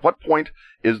cliche, and at what point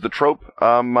is the trope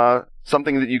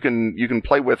something that you can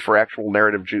play with for actual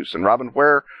narrative juice? And Robin,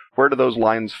 where do those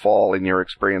lines fall in your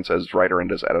experience as writer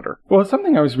and as editor? Well, it's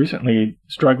something I was recently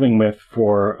struggling with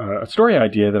for a story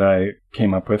idea that I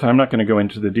came up with. I'm not going to go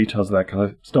into the details of that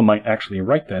because I still might actually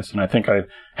write this, and I think I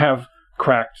have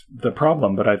cracked the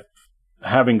problem, but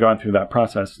having gone through that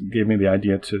process gave me the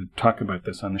idea to talk about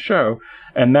this on the show.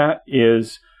 And that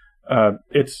is,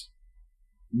 it's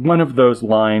one of those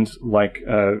lines like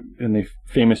in the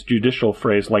famous judicial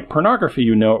phrase, like pornography,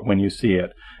 you know it when you see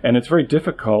it. And it's very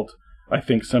difficult, I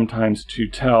think, sometimes to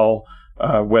tell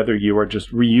whether you are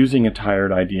just reusing a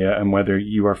tired idea and whether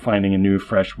you are finding a new,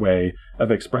 fresh way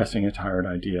of expressing a tired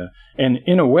idea. And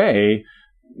in a way,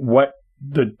 what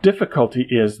the difficulty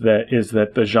is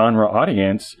that the genre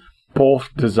audience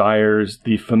both desires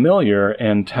the familiar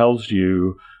and tells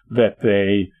you that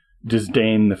they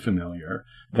disdain the familiar.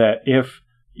 That if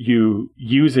you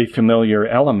use a familiar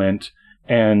element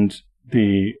and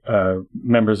the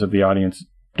members of the audience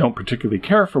don't particularly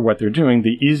care for what they're doing,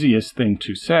 the easiest thing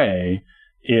to say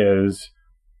is,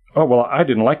 oh, well, I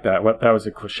didn't like that. That was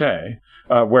a cliche.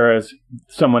 Whereas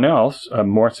someone else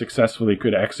more successfully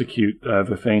could execute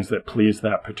the things that please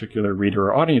that particular reader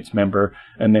or audience member,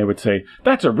 and they would say,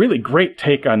 that's a really great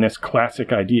take on this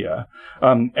classic idea.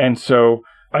 And so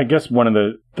I guess one of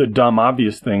the dumb,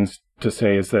 obvious things to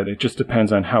say is that it just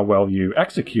depends on how well you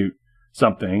execute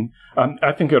something.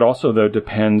 I think it also, though,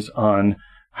 depends on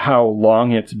how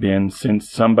long it's been since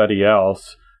somebody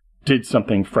else did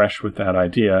something fresh with that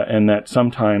idea, and that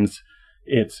sometimes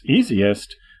it's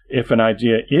easiest if an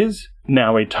idea is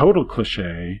now a total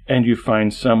cliche and you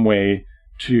find some way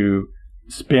to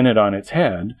spin it on its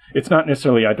head. It's not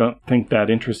necessarily, I don't think, that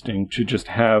interesting to just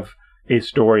have a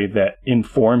story that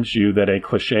informs you that a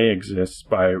cliche exists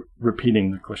by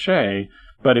repeating the cliche,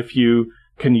 but if you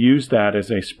can use that as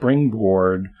a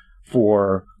springboard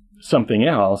for something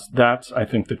else, that's, I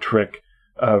think, the trick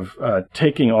of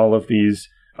taking all of these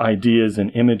ideas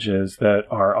and images that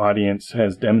our audience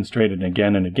has demonstrated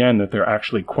again and again that they're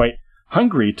actually quite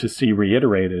hungry to see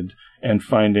reiterated, and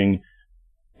finding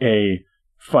a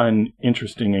fun,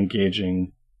 interesting,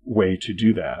 engaging way to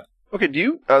do that. Okay, do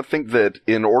you think that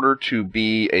in order to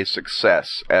be a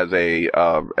success as a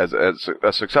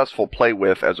successful play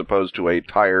with, as opposed to a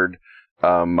tired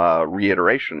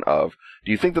reiteration of,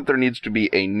 do you think that there needs to be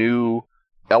a new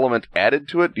element added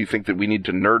to it? Do you think that we need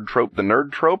to nerd trope the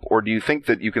nerd trope? Or do you think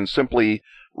that you can simply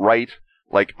write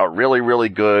like a really, really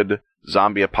good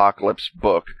zombie apocalypse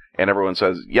book and everyone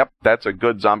says, yep, that's a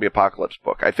good zombie apocalypse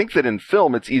book? I think that in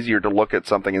film it's easier to look at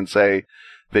something and say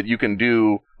that you can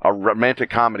do a romantic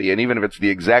comedy, and even if it's the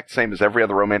exact same as every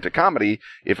other romantic comedy,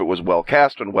 if it was well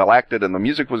cast and well acted and the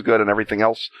music was good and everything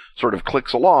else sort of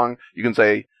clicks along, you can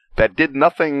say that did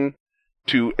nothing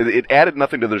to, it added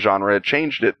nothing to the genre, it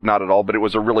changed it not at all, but it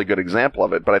was a really good example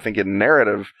of it. But I think in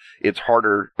narrative, it's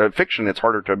harder, fiction, it's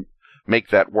harder to make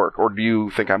that work. Or do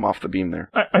you think I'm off the beam there?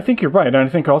 I think you're right. And I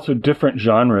think also different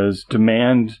genres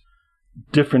demand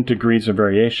different degrees of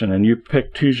variation. And you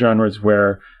pick two genres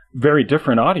where very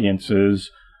different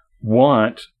audiences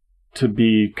want to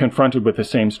be confronted with the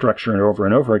same structure over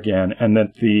and over again. And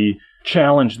that the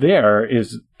challenge there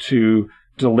is to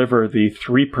deliver the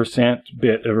 3%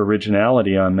 bit of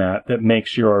originality on that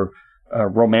makes your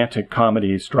romantic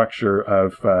comedy structure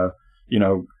of,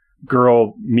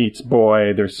 girl meets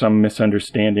boy, there's some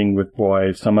misunderstanding with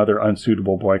boy, some other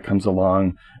unsuitable boy comes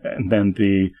along, and then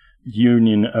the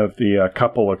union of the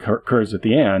couple occurs at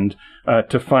the end,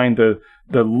 to find the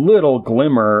little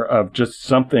glimmer of just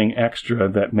something extra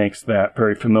that makes that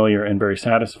very familiar and very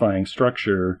satisfying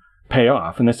structure pay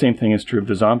off. And the same thing is true of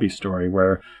the zombie story,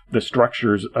 where the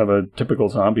structures of a typical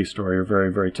zombie story are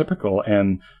very, very typical,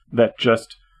 and that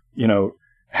just,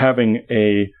 having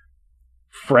a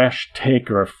fresh take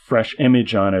or a fresh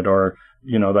image on it, or,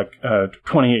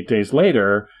 28 Days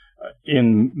Later,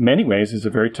 in many ways is a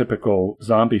very typical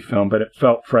zombie film, but it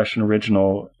felt fresh and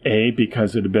original,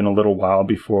 because it had been a little while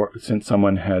since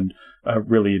someone had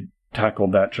really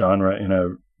tackled that genre in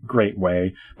a great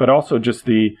way, but also just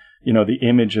the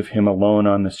image of him alone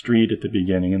on the street at the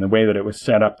beginning, and the way that it was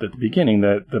set up at the beginning,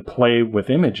 the play with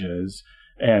images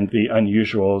and the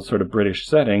unusual sort of British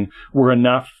setting were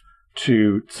enough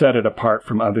to set it apart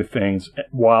from other things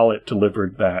while it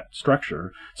delivered that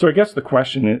structure. So I guess the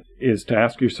question is to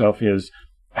ask yourself is,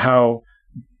 how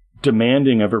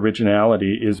demanding of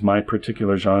originality is my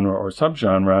particular genre or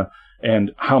subgenre,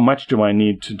 and how much do I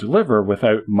need to deliver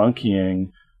without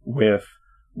monkeying with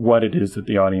what it is that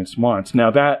the audience wants? Now,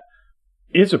 that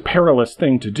is a perilous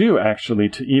thing to do, actually,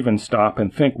 to even stop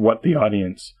and think what the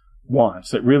audience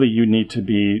wants. That really you need to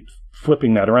be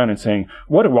flipping that around and saying,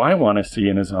 what do I want to see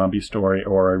in a zombie story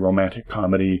or a romantic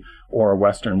comedy or a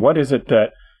Western? What is it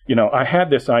that, I had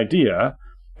this idea,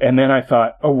 and then I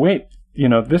thought, oh, wait,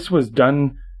 this was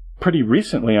done pretty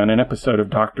recently on an episode of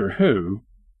Doctor Who.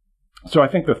 So I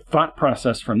think the thought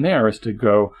process from there is to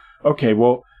go, okay,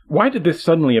 well, why did this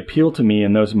suddenly appeal to me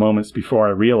in those moments before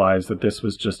I realized that this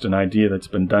was just an idea that's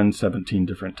been done 17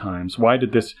 different times? Why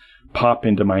did this pop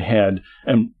into my head?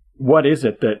 And what is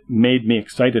it that made me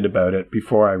excited about it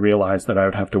before I realized that I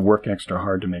would have to work extra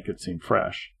hard to make it seem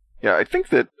fresh? Yeah, I think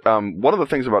that one of the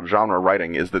things about genre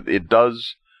writing is that it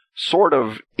does sort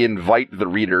of invite the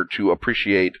reader to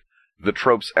appreciate the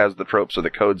tropes as the tropes, or the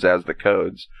codes as the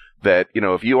codes. That,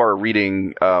 if you are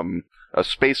reading a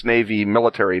Space Navy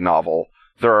military novel,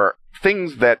 there are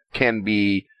things that can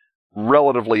be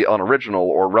relatively unoriginal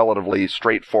or relatively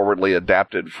straightforwardly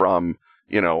adapted from,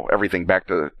 everything back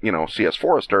to, C.S.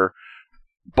 Forester.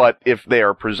 But if they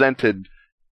are presented,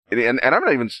 and I'm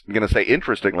not even going to say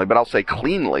interestingly, but I'll say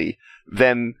cleanly,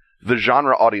 then the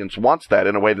genre audience wants that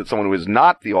in a way that someone who is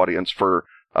not the audience for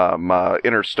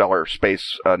interstellar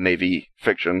space Navy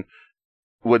fiction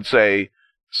would say,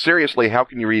 seriously, how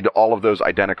can you read all of those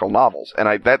identical novels?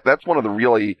 And that's one of the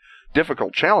really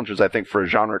difficult challenges, I think, for a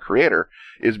genre creator,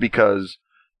 is because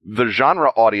the genre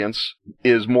audience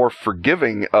is more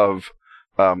forgiving of,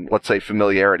 let's say,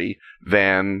 familiarity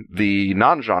than the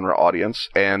non-genre audience.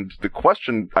 And the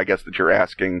question, I guess, that you're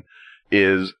asking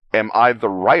is, am I, the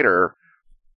writer,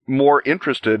 more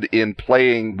interested in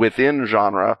playing within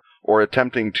genre or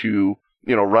attempting to,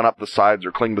 run up the sides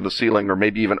or cling to the ceiling or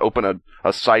maybe even open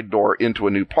a side door into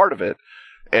a new part of it?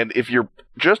 And if you're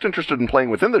just interested in playing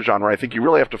within the genre, I think you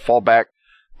really have to fall back,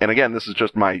 and again, this is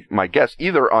just my guess,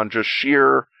 either on just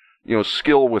sheer,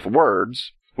 skill with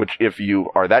words, which if you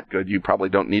are that good, you probably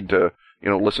don't need to,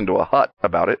 listen to a hut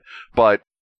about it. But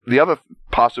the other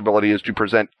possibility is to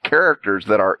present characters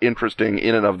that are interesting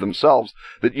in and of themselves,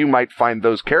 that you might find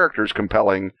those characters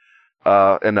compelling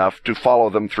enough to follow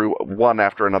them through one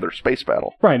after another space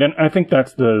battle. Right, and I think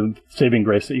that's the saving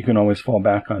grace that you can always fall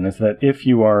back on, is that if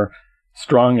you are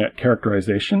strong at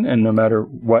characterization, and no matter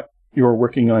what you're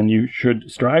working on, you should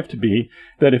strive to be,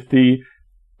 that if the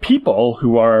people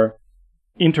who are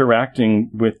interacting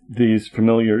with these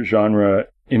familiar genre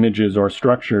images or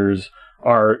structures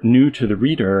are new to the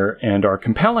reader and are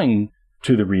compelling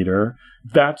to the reader,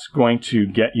 that's going to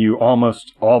get you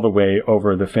almost all the way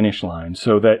over the finish line,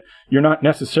 so that you're not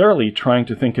necessarily trying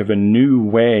to think of a new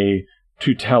way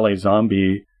to tell a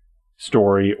zombie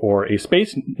story or a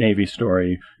space navy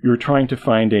story. You're trying to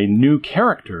find a new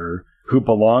character who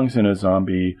belongs in a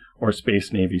zombie or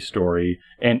space navy story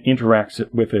and interacts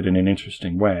with it in an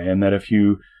interesting way. And that if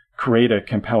you create a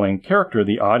compelling character,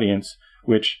 the audience,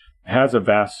 which has a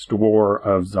vast store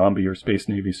of zombie or space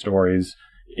navy stories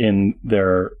in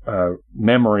their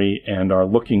memory and are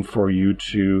looking for you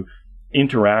to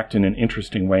interact in an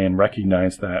interesting way and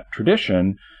recognize that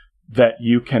tradition, that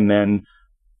you can then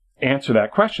answer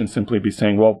that question simply by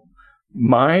saying, well,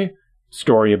 my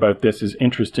story about this is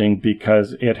interesting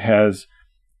because it has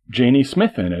Janie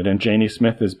Smith in it, and Janie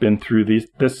Smith has been through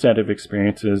this set of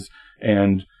experiences,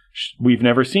 and we've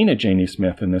never seen a Janie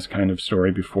Smith in this kind of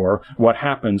story before. What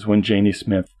happens when Janie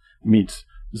Smith meets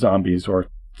zombies or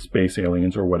space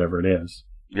aliens or whatever it is?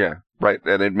 Yeah, right.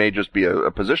 And it may just be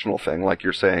a positional thing, like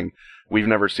you're saying. We've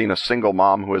never seen a single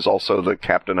mom who is also the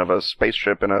captain of a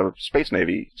spaceship in a Space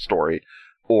Navy story.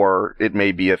 Or it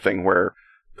may be a thing where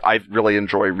I really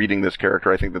enjoy reading this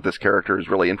character. I think that this character is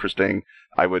really interesting.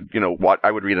 I would,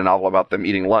 I would read a novel about them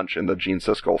eating lunch in the Gene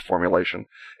Siskel formulation.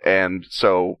 And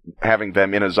so having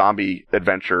them in a zombie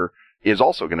adventure is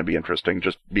also going to be interesting,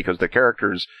 just because the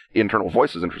character's internal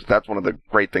voice is interesting. That's one of the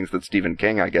great things that Stephen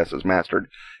King, I guess, has mastered,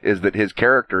 is that his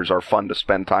characters are fun to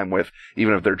spend time with,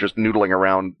 even if they're just noodling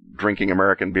around drinking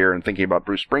American beer and thinking about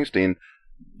Bruce Springsteen.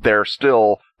 They're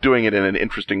still doing it in an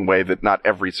interesting way that not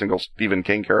every single Stephen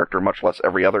King character, much less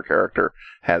every other character,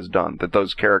 has done. That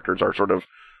those characters are sort of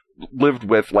lived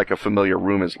with like a familiar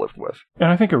room is lived with.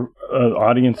 And I think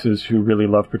audiences who really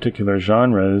love particular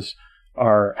genres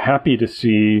are happy to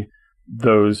see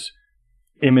those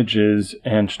images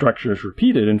and structures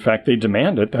repeated. In fact, they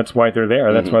demand it. That's why they're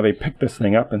there. That's why they pick this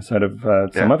thing up instead of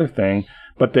some other thing.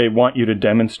 But they want you to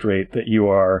demonstrate that you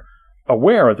are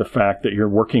aware of the fact that you're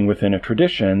working within a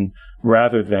tradition,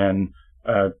 rather than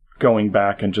going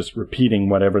back and just repeating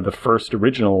whatever the first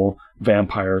original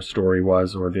vampire story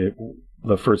was, or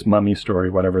the first mummy story,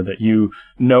 whatever, that you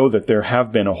know that there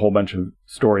have been a whole bunch of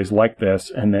stories like this,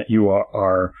 and that you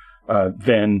are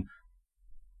then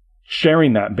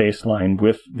sharing that baseline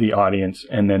with the audience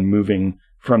and then moving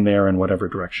from there in whatever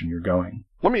direction you're going.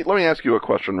 Let me ask you a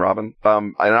question, Robin.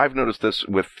 And I've noticed this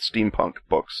with steampunk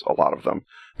books, a lot of them,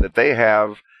 that they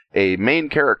have a main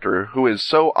character who is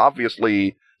so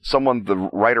obviously someone the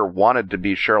writer wanted to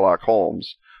be Sherlock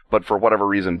Holmes, but for whatever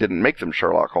reason didn't make them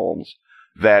Sherlock Holmes,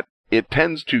 that it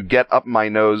tends to get up my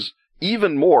nose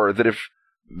even more that if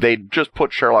they just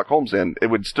put Sherlock Holmes in, it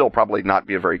would still probably not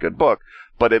be a very good book,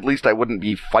 but at least I wouldn't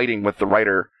be fighting with the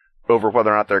writer over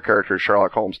whether or not their character is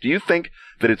Sherlock Holmes. Do you think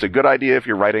that it's a good idea, if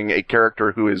you're writing a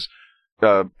character who is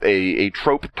a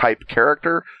trope-type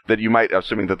character, that you might,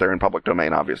 assuming that they're in public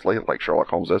domain, obviously, like Sherlock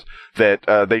Holmes is,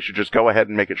 that they should just go ahead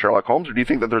and make it Sherlock Holmes? Or do you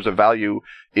think that there's a value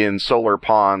in Solar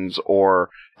Ponds or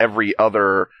every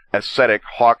other aesthetic,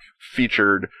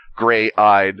 hawk-featured,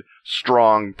 gray-eyed,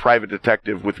 strong private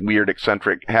detective with weird,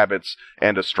 eccentric habits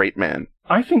and a straight man?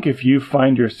 I think if you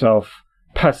find yourself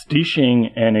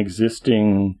pastiching an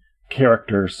existing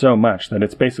character so much that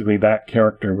it's basically that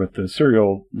character with the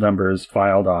serial numbers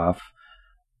filed off,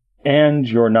 and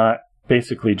you're not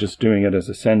basically just doing it as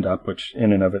a send-up, which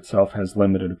in and of itself has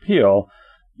limited appeal,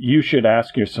 you should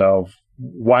ask yourself,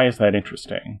 why is that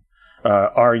interesting?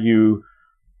 Are you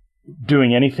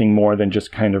doing anything more than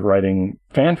just kind of writing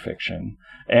fan fiction?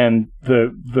 And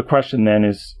the question then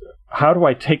is, how do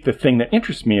I take the thing that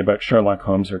interests me about Sherlock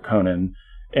Holmes or Conan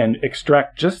and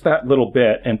extract just that little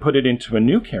bit and put it into a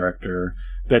new character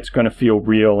that's going to feel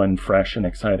real and fresh and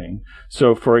exciting?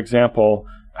 So, for example,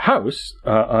 House,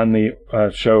 on the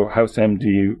show House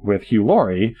MD with Hugh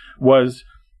Laurie, was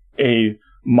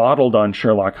modeled on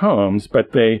Sherlock Holmes,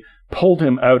 but they pulled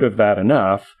him out of that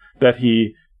enough that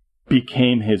he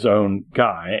became his own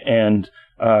guy. And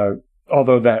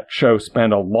although that show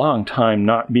spent a long time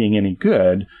not being any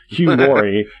good, Hugh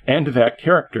Laurie and that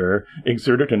character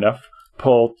exerted enough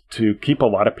pull to keep a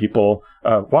lot of people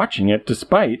watching it,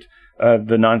 despite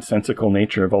the nonsensical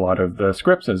nature of a lot of the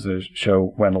scripts as the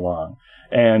show went along.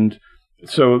 And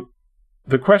so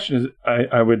the question is,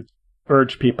 I would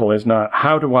urge people, is not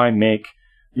how do I make,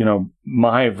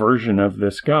 my version of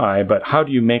this guy, but how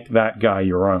do you make that guy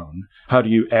your own? How do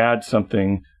you add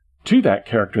something to that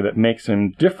character that makes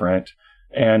him different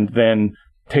and then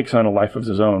takes on a life of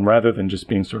his own, rather than just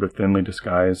being sort of thinly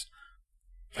disguised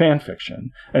fan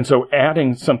fiction? And so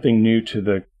adding something new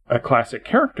to a classic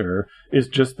character is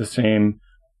just the same,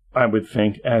 I would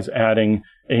think, as adding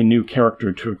a new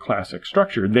character to a classic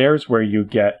structure. There's where you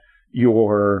get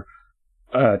your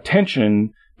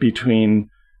tension between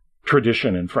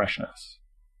tradition and freshness.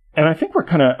 And I think we're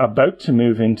kind of about to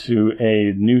move into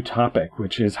a new topic,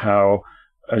 which is how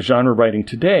genre writing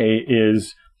today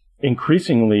is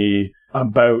increasingly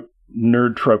about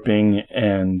nerd troping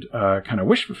and kind of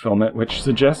wish fulfillment, which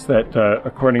suggests that,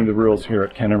 according to the rules here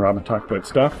at Ken and Robin Talk About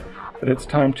Stuff, that it's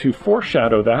time to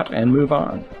foreshadow that and move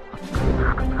on.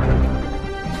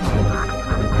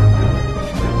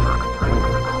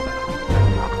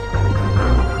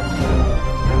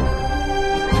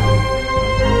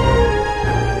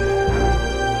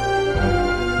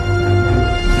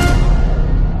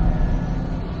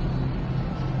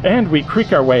 And we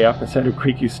creak our way up a set of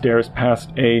creaky stairs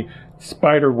past a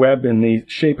spider web in the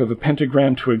shape of a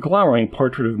pentagram to a glowering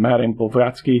portrait of Madame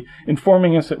Blavatsky,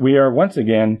 informing us that we are once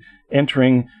again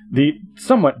entering the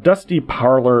somewhat dusty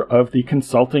parlor of the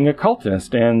consulting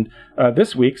occultist. And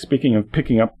this week, speaking of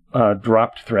picking up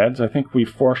dropped threads, I think we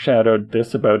foreshadowed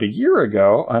this about a year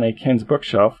ago on a Ken's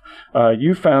bookshelf.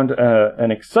 You found an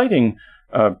exciting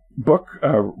book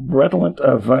redolent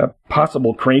of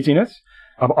possible craziness,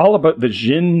 all about the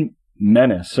Jinn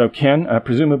menace. So, Ken,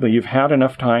 presumably you've had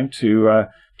enough time to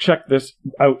check this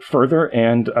out further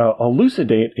and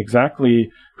elucidate exactly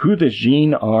who the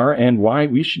Jinn are and why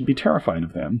we should be terrified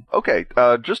of them. Okay,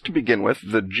 just to begin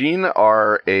with, the Jinn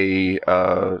are a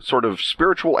sort of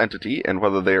spiritual entity, and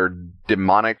whether they are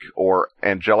demonic or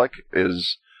angelic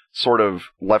is sort of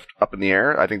left up in the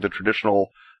air. I think the traditional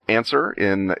answer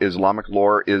in Islamic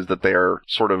lore is that they are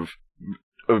sort of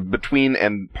between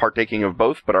and partaking of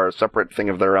both, but are a separate thing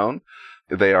of their own.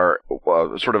 They are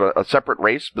sort of a separate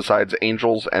race besides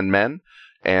angels and men,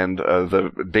 and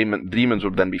the demons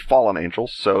would then be fallen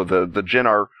angels. So the Jinn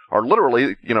are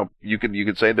literally, you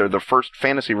could say they're the first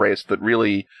fantasy race that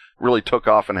really took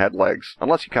off and had legs,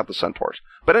 unless you count the centaurs.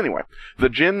 But anyway, the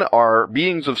Jinn are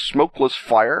beings of smokeless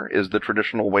fire, is the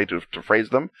traditional way to phrase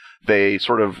them. They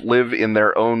sort of live in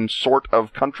their own sort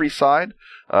of countryside,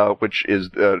 which is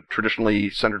traditionally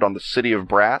centered on the city of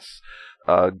brass.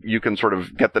 You can sort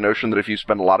of get the notion that if you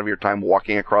spend a lot of your time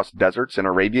walking across deserts in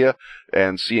Arabia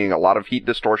and seeing a lot of heat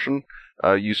distortion,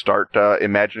 you start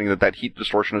imagining that heat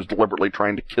distortion is deliberately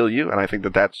trying to kill you. And I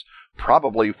think that's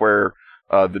probably where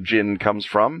the Jinn comes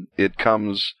from. It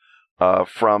comes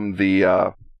from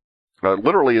the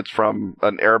literally it's from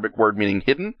an Arabic word meaning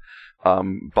hidden,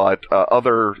 but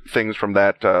other things from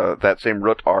that same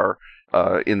root are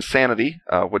insanity,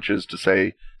 which is to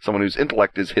say someone whose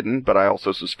intellect is hidden. But I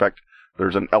also suspect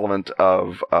there's an element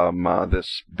of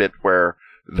this bit where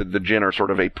the Jinn are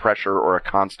sort of a pressure or a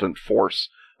constant force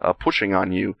pushing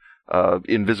on you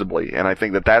invisibly. And I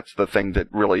think that's the thing that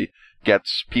really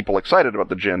gets people excited about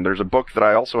the Jinn. There's a book that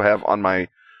I also have on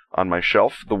my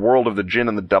shelf, The World of the Jinn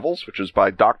and the Devils, which is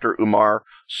by Dr. Umar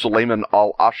Suleiman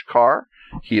Al-Ashkar.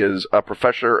 He is a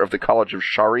professor of the College of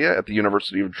Sharia at the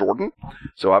University of Jordan.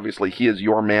 So obviously he is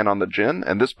your man on the Jinn.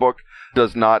 And this book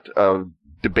does not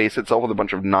debase itself with a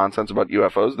bunch of nonsense about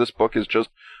UFOs. This book is just,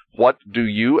 what do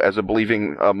you, as a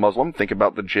believing Muslim, think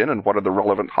about the Jinn, and what are the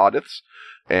relevant hadiths,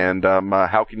 and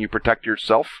how can you protect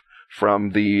yourself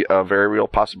from the very real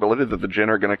possibility that the jinn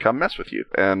are going to come mess with you.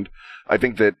 And I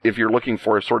think that if you're looking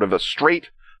for sort of a straight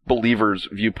believer's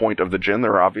viewpoint of the jinn,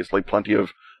 there are obviously plenty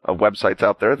of websites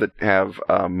out there that have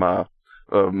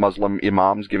Muslim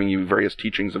imams giving you various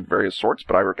teachings of various sorts,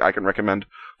 but I can recommend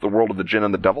The World of the Jinn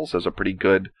and the Devils as a pretty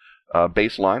good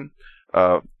baseline.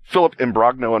 Philip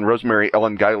Imbrogno and Rosemary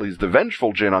Ellen Guiley's The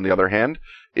Vengeful Jinn, on the other hand,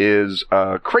 is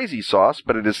crazy sauce,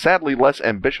 but it is sadly less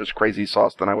ambitious crazy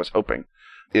sauce than I was hoping.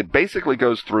 It basically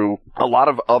goes through a lot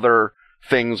of other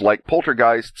things like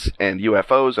poltergeists and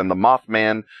UFOs and the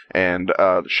Mothman and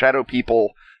shadow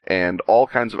people and all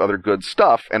kinds of other good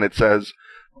stuff, and it says,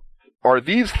 do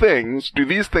these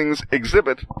things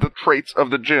exhibit the traits of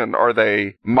the jinn? Are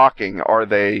they mocking? Are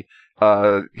they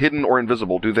hidden or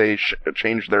invisible? Do they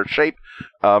change their shape?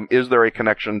 Is there a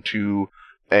connection to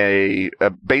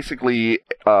basically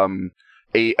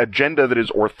a agenda that is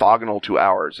orthogonal to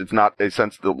ours? It's not a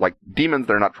sense that, like demons,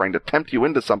 they're not trying to tempt you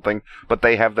into something, but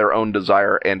they have their own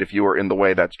desire, and if you are in the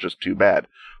way, that's just too bad.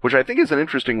 Which I think is an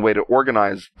interesting way to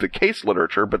organize the case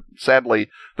literature, but sadly,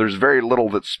 there's very little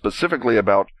that's specifically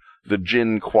about the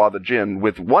jinn qua the jinn,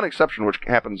 with one exception, which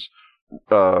happens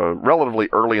relatively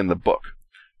early in the book.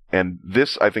 And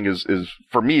this, I think, is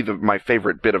for me, my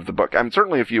favorite bit of the book. I mean,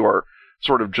 certainly if you are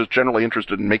sort of just generally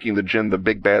interested in making the jinn the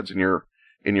big bads in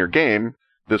your game,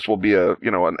 this will be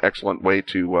an excellent way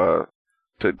to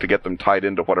get them tied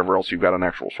into whatever else you've got an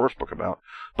actual source book about.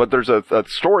 But there's a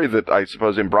story that I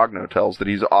suppose Imbrogno tells, that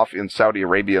he's off in Saudi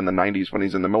Arabia in the 90s when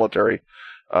he's in the military,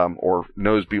 or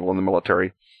knows people in the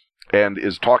military, and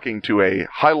is talking to a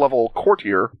high-level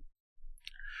courtier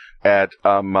at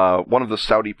one of the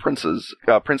Saudi princes.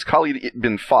 Prince Khalid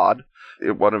bin Fahd,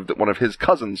 one of his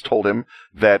cousins, told him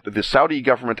that the Saudi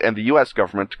government and the U.S.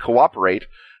 government cooperate,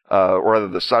 or rather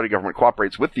the Saudi government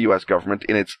cooperates with the U.S. government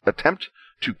in its attempt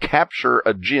to capture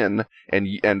a jinn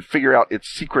and figure out its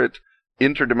secret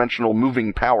interdimensional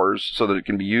moving powers so that it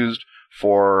can be used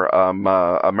for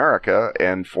America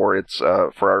and for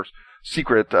our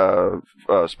secret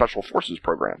special forces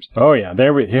programs. Oh yeah,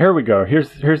 here we go.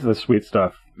 Here's the sweet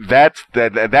stuff. That's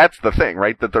the thing,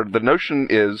 right? That the notion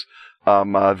is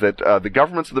that the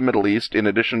governments of the Middle East, in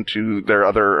addition to their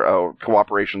other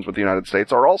cooperations with the United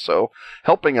States, are also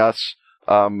helping us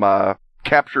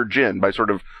capture jinn by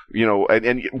sort of,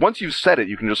 and once you've said it,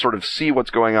 you can just sort of see what's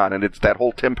going on, and it's that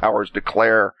whole Tim Powers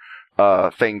Declare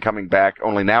thing coming back,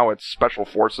 only now it's special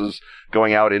forces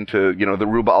going out into, the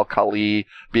Ruba al-Khali,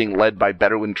 being led by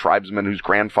Bedouin tribesmen whose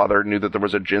grandfather knew that there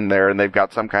was a jinn there, and they've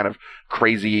got some kind of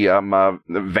crazy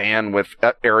van with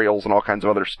aerials and all kinds of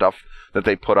other stuff that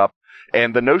they put up.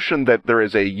 And the notion that there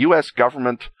is a U.S.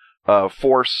 government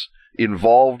force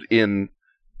involved in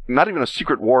not even a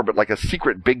secret war, but like a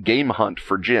secret big game hunt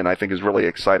for jinn, I think is really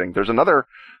exciting. There's another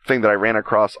thing that I ran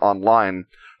across online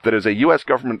that is a U.S.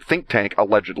 government think tank,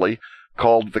 allegedly,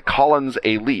 called the Collins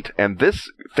Elite. And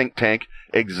this think tank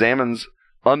examines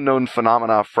unknown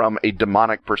phenomena from a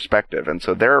demonic perspective. And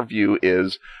so their view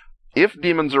is, if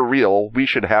demons are real, we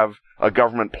should have a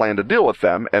government plan to deal with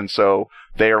them. And so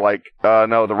they are like,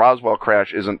 no, the Roswell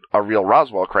crash isn't a real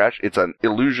Roswell crash. It's an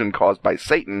illusion caused by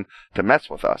Satan to mess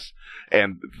with us.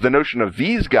 And the notion of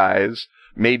these guys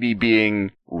maybe being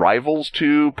rivals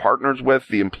to, partners with,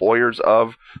 the employers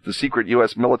of the secret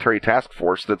U.S. military task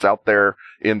force that's out there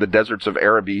in the deserts of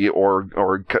Araby or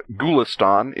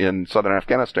Gulistan in southern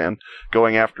Afghanistan,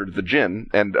 going after the jinn.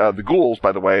 And the ghouls,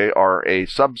 by the way, are a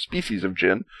subspecies of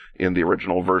jinn in the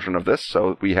original version of this,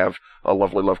 so we have a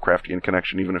lovely Lovecraftian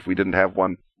connection, even if we didn't have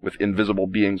one with invisible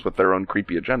beings with their own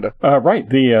creepy agenda. Right.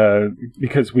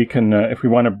 Because we can, if we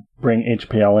want to bring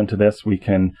HPL into this, we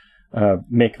can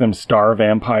make them star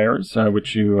vampires,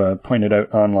 which you pointed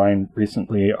out online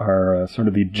recently are sort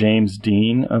of the James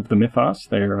Dean of the mythos.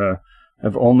 They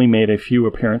have only made a few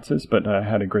appearances, but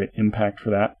had a great impact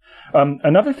for that.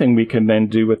 Another thing we can then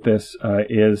do with this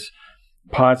is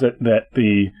posit that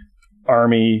the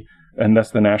Army, and thus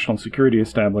the National Security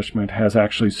Establishment, has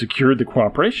actually secured the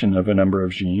cooperation of a number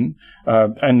of jinn.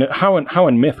 And how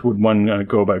in myth would one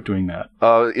go about doing that?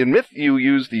 In myth, you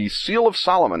use the Seal of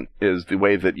Solomon is the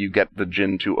way that you get the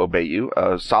jinn to obey you.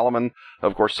 Solomon,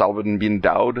 of course, Solomon bin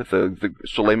Daud, the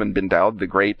Suleiman bin Daud, the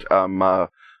great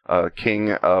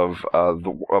king of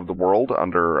the world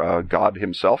under God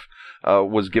himself,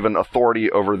 was given authority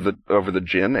over the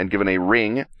jinn and given a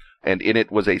ring. And in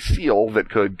it was a seal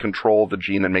that could control the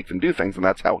jinn and make them do things, and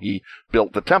that's how he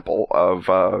built the temple of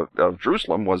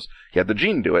Jerusalem. Was he had the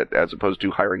jinn do it, as opposed to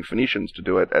hiring Phoenicians to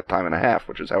do it at time and a half,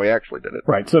 which is how he actually did it.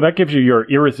 Right. So that gives you your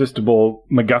irresistible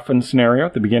MacGuffin scenario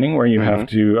at the beginning, where you have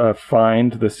to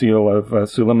find the seal of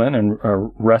Suleiman and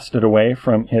wrest it away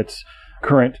from its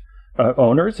current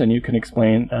owners, and you can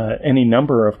explain any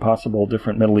number of possible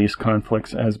different Middle East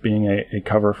conflicts as being a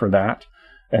cover for that.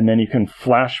 And then you can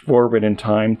flash forward in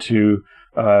time to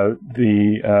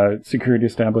the security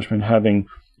establishment having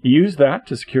used that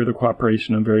to secure the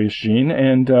cooperation of various Jinn,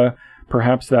 and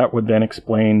perhaps that would then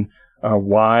explain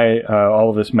why all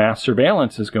of this mass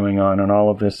surveillance is going on and all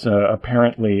of this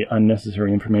apparently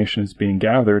unnecessary information is being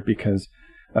gathered, because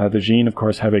the Jinn, of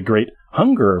course, have a great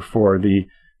hunger for the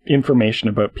information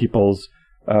about people's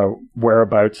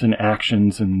whereabouts and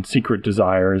actions and secret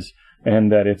desires,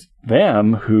 and that it's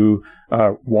them who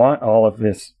want all of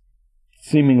this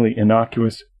seemingly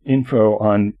innocuous info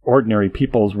on ordinary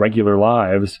people's regular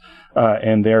lives,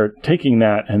 and they're taking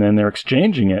that and then they're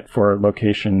exchanging it for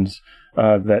locations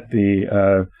that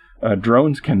the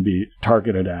drones can be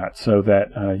targeted at, so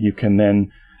that you can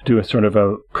then do a sort of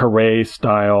a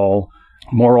Carré-style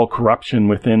moral corruption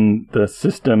within the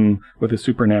system with a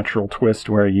supernatural twist,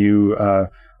 where you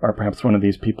are perhaps one of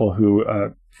these people who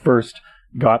first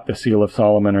got the Seal of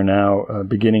Solomon are now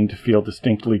beginning to feel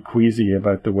distinctly queasy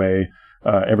about the way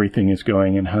everything is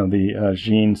going, and how the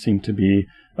Jinn seem to be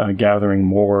gathering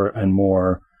more and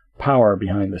more power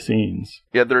behind the scenes.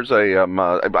 Yeah, there's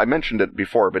I mentioned it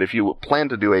before, but if you plan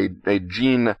to do a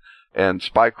Jinn and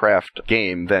spycraft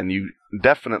game, then you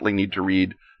definitely need to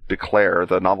read Declare,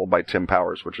 the novel by Tim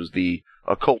Powers, which is the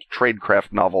occult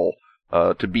tradecraft novel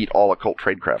to beat all occult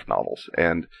tradecraft novels.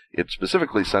 And it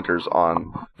specifically centers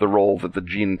on the role that the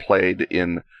Jinn played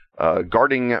in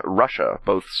guarding Russia,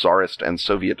 both Tsarist and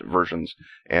Soviet versions,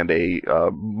 and a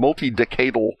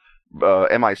multi-decadal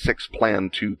MI6 plan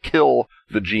to kill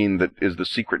the Jinn that is the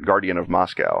secret guardian of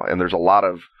Moscow. And there's a lot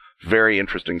of very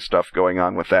interesting stuff going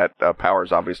on with that.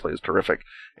 Powers obviously is terrific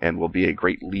and will be a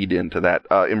great lead into that.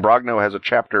 Imbrogno has a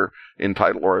chapter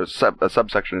entitled, or a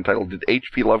subsection entitled, Did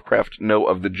H.P. Lovecraft Know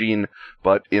of the Jinn?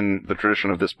 But in the tradition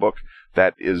of this book,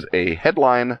 that is a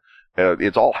headline.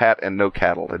 It's all hat and no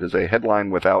cattle. It is a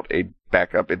headline without a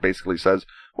backup. It basically says,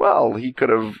 well, he could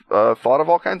have thought of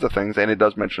all kinds of things, and it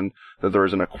does mention that there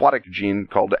is an aquatic Jinn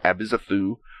called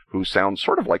Abizathu, who sounds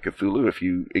sort of like Cthulhu if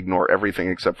you ignore everything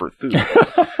except for Thu,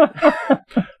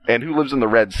 and who lives in the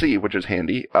Red Sea, which is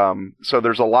handy. So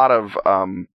there's a lot of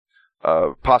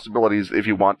possibilities if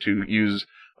you want to use,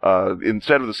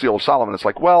 instead of the Seal of Solomon, it's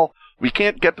like, well, we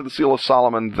can't get to the Seal of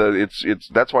Solomon.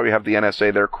 That's why we have the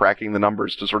NSA there cracking the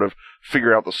numbers to sort of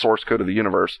figure out the source code of the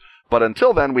universe. But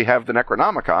until then, we have the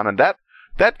Necronomicon, and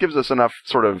that gives us enough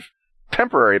sort of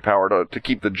temporary power to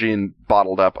keep the Jinn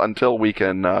bottled up until we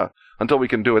can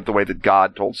do it the way that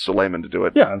God told Suleiman to do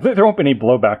it. Yeah, there won't be any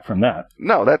blowback from that.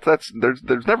 No,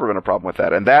 there's never been a problem with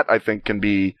that, and that I think can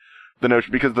be the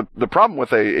notion, because the problem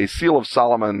with a Seal of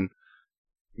Solomon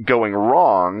going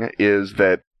wrong is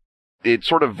that it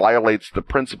sort of violates the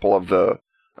principle of the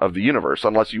universe,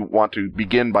 unless you want to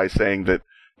begin by saying that,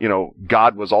 you know,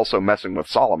 God was also messing with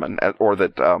Solomon, or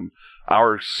that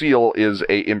our seal is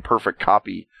a imperfect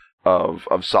copy of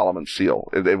Solomon's seal,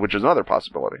 which is another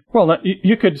possibility. Well,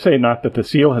 you could say not that the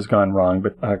seal has gone wrong,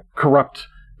 but corrupt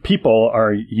people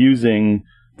are using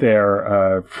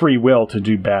their free will to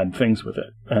do bad things with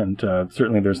it. And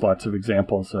certainly there's lots of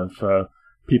examples of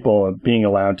people being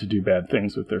allowed to do bad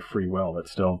things with their free will that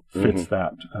still fits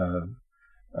that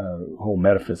whole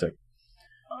metaphysic.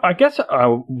 I guess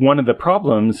one of the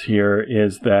problems here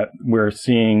is that we're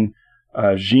seeing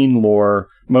Jinn lore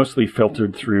mostly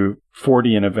filtered through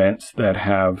Fortean events that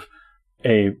have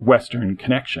a Western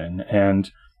connection.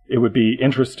 And it would be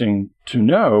interesting to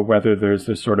know whether there's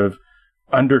this sort of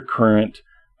undercurrent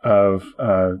of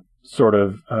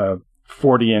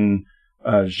Fortean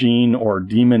Jinn or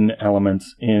demon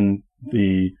elements in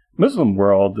the Muslim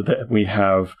world, that we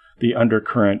have the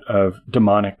undercurrent of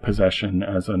demonic possession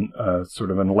as a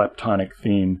sort of an leptonic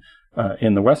theme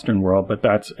in the Western world. But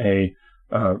that's a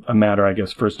matter, I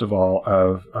guess, first of all,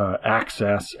 of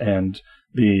access, and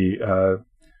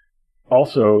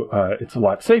also it's a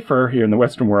lot safer here in the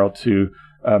Western world to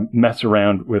mess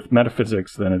around with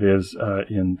metaphysics than it is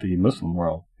in the Muslim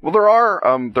world. Well, there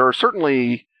are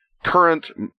certainly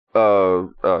current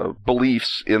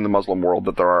beliefs in the Muslim world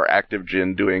that there are active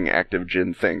jinn doing active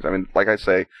jinn things. I mean, like I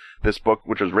say, this book,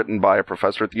 which was written by a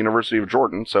professor at the University of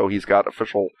Jordan, so he's got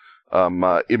official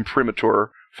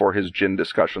imprimatur for his jinn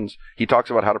discussions. He talks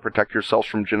about how to protect yourselves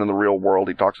from jinn in the real world.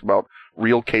 He talks about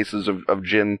real cases of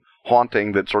jinn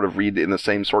haunting that sort of read in the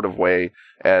same sort of way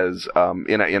as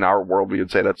in our world we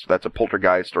would say that's a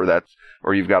poltergeist,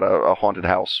 or you've got a haunted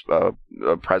house,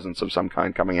 a presence of some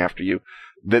kind coming after you.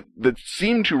 That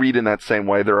seem to read in that same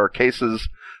way. There are cases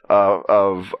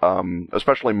of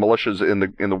especially militias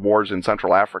in the wars in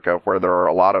Central Africa, where there are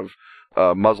a lot of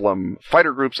Muslim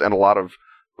fighter groups and a lot of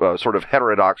sort of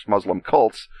heterodox Muslim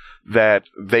cults, that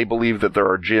they believe that there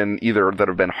are jinn either that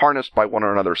have been harnessed by one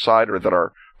or another side or that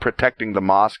are protecting the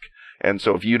mosque. And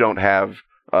so if you don't have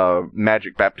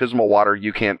magic baptismal water,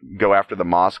 you can't go after the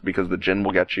mosque because the jinn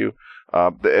will get you.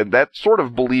 That sort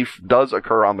of belief does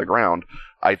occur on the ground.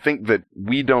 I think that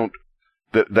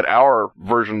that our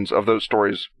versions of those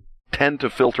stories tend to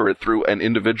filter it through an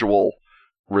individual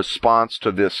response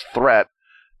to this threat,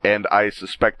 and I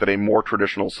suspect that a more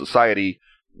traditional society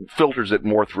filters it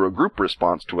more through a group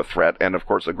response to a threat, and of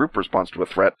course a group response to a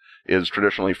threat is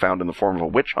traditionally found in the form of a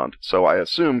witch hunt. So I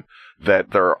assume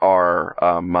that there are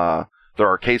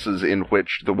cases in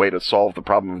which the way to solve the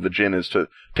problem of the jinn is to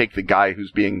take the guy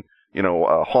who's being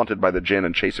haunted by the jinn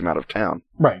and chase him out of town.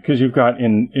 Right, because you've got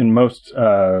in most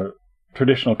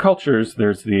traditional cultures,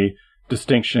 there's the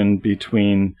distinction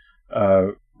between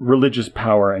religious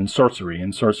power and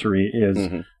sorcery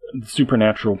is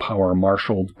supernatural power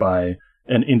marshaled by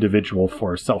an individual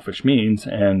for selfish means,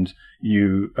 and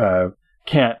you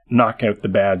can't knock out the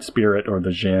bad spirit or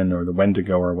the jinn or the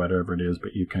wendigo or whatever it is,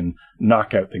 but you can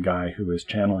knock out the guy who is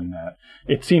channeling that.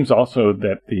 It seems also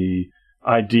that the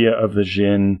idea of the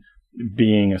jinn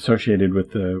being associated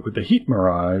with the heat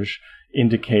mirage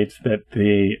indicates that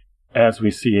as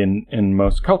we see in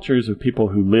most cultures of people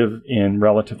who live in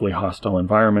relatively hostile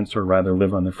environments, or rather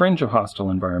live on the fringe of hostile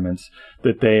environments,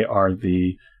 that they are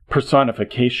the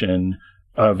personification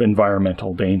of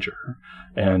environmental danger.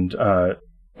 And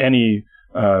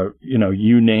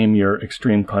you name your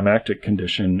extreme climatic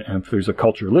condition, and if there's a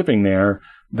culture living there,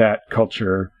 that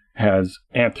culture has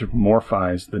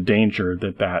anthropomorphized the danger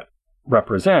that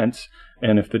represents.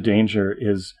 And if the danger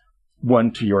is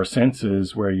one to your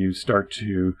senses, where you start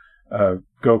to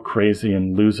go crazy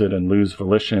and lose it and lose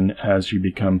volition as you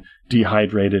become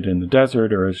dehydrated in the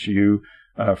desert, or as you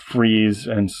freeze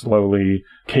and slowly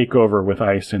cake over with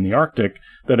ice in the Arctic,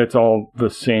 that it's all the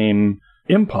same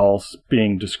impulse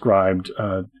being described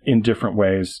in different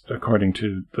ways according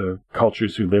to the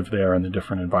cultures who live there and the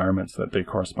different environments that they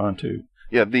correspond to.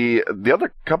 Yeah, the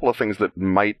other couple of things that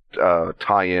might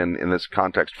tie in this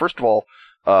context. First of all,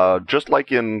 just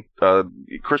like in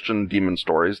Christian demon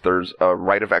stories, there's a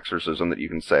rite of exorcism that you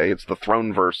can say. It's the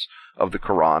throne verse of the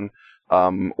Quran,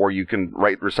 or you can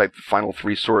recite the final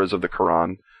 3 surahs of the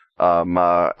Quran,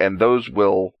 and those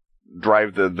will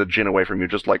drive the jinn away from you,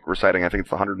 just like reciting, I think it's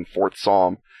the 104th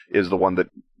Psalm, is the one that,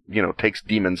 takes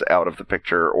demons out of the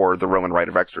picture, or the Roman rite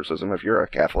of exorcism, if you're a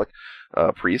Catholic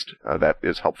priest, that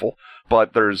is helpful.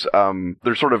 But there's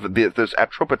sort of this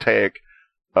atropateic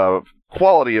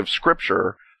quality of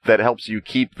scripture that helps you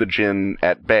keep the jinn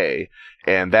at bay,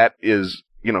 and that is,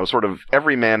 sort of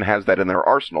every man has that in their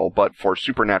arsenal, but for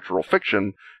supernatural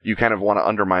fiction, you kind of want to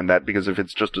undermine that, because if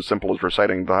it's just as simple as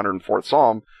reciting the 104th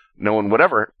Psalm, no one would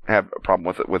ever have a problem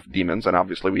with it with demons, and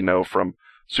obviously we know from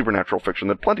supernatural fiction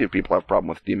that plenty of people have a problem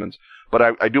with demons.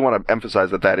 But I do want to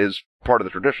emphasize that is part of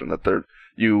the tradition, that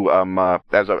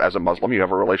as a Muslim, you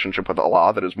have a relationship with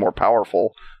Allah that is more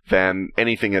powerful than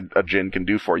anything a jinn can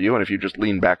do for you, and if you just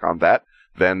lean back on that,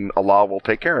 then Allah will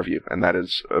take care of you, and that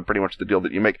is pretty much the deal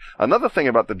that you make. Another thing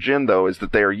about the jinn, though, is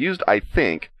that they are used, I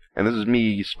think, and this is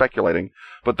me speculating,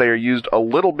 but they are used a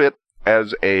little bit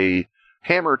as a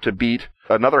hammer to beat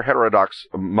another heterodox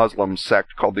Muslim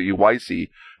sect called the Uwaisi,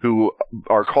 who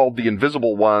are called the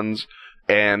Invisible Ones,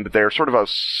 and they're sort of a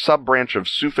sub-branch of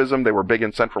Sufism. They were big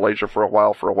in Central Asia for a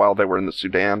while they were in the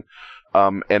Sudan,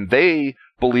 and they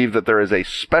believe that there is a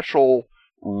special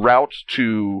route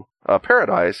to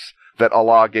paradise that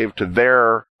Allah gave to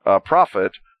their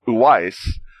prophet, Uwais,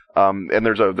 and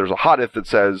there's a hadith that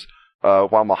says,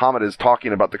 while Muhammad is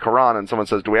talking about the Quran, and someone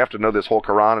says, do we have to know this whole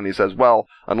Quran? And he says, well,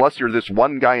 unless you're this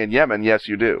one guy in Yemen, yes,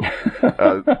 you do.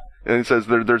 And he says,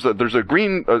 there's a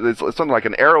green, it's something like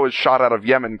an arrow is shot out of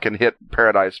Yemen can hit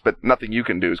paradise, but nothing you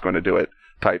can do is going to do it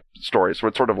type story. So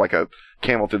it's sort of like a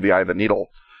camel through the eye of the needle.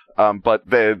 But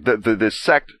this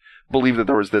sect believed that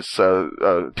there was this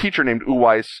teacher named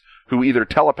Uwais who either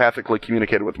telepathically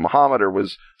communicated with Muhammad or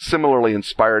was similarly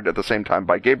inspired at the same time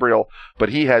by Gabriel, but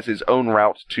he has his own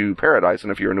route to paradise.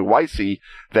 And if you're an Uwaisi,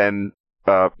 then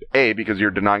because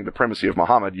you're denying the primacy of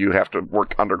Muhammad, you have to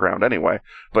work underground anyway,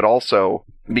 but also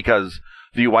because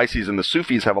the Uwaisis and the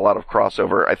Sufis have a lot of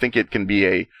crossover, I think it can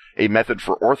be a method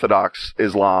for Orthodox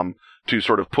Islam to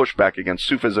sort of push back against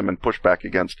Sufism and push back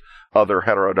against other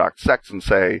heterodox sects and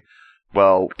say,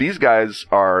 well, these guys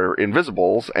are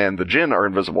invisibles and the jinn are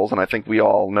invisibles, and I think we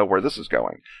all know where this is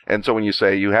going. And so when you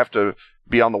say you have to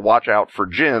be on the watch out for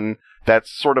jinn,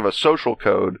 that's sort of a social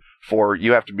code for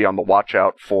you have to be on the watch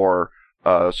out for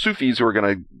Sufis who are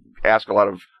going to ask a lot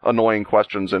of annoying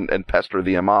questions and pester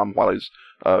the imam while he's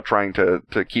trying to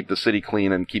keep the city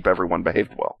clean and keep everyone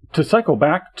behaved well. To cycle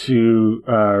back to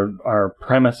our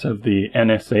premise of the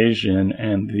NSA jinn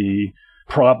and the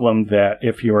problem that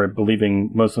if you're a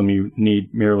believing Muslim, you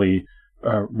need merely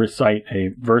recite a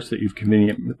verse that you've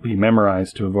conveniently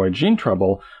memorized to avoid jinn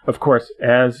trouble. Of course,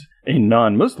 as a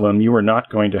non-Muslim, you are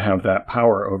not going to have that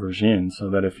power over jinn,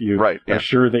 so that if you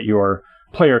assure that your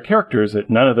player characters, that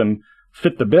none of them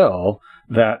fit the bill,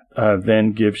 that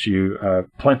then gives you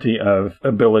plenty of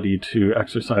ability to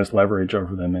exercise leverage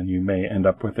over them, and you may end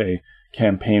up with a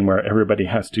campaign where everybody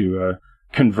has to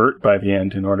convert by the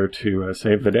end in order to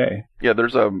save the day. Yeah,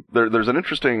 there's an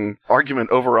interesting argument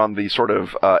over on the sort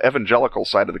of evangelical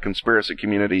side of the conspiracy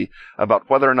community about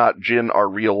whether or not jinn are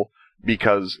real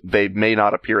because they may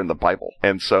not appear in the Bible.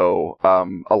 And so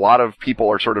a lot of people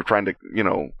are sort of trying to,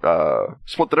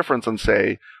 split the difference and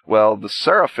say, well, the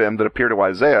seraphim that appear to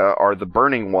Isaiah are the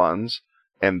burning ones,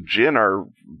 and jinn are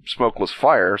smokeless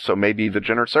fire, so maybe the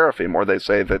jinn are seraphim. Or they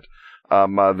say that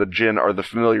the jinn are the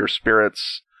familiar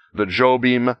spirits, the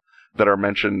Jobim, that are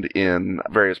mentioned in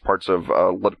various parts of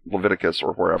Leviticus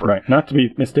or wherever. Right, not to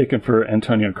be mistaken for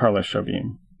Antonio Carlos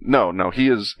Jobim. No, he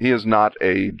is not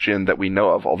a jinn that we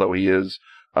know of, although he is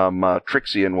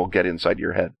tricksy and will get inside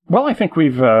your head. Well, I think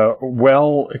we've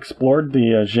well explored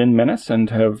the jinn menace and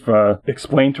have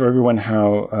explained to everyone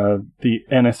how the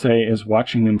NSA is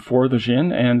watching them for the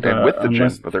jinn and with the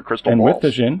jinn, with their crystal balls. And with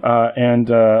the jinn, and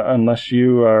unless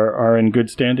you are in good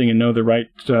standing and know the right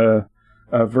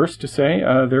verse to say,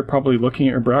 they're probably looking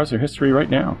at your browser history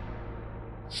right now.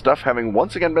 Stuff having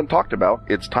once again been talked about,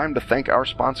 it's time to thank our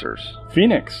sponsors.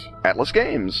 Phoenix, Atlas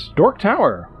Games, Dork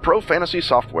Tower, Pro Fantasy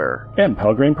Software, and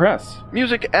Pelgrane Press.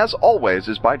 Music, as always,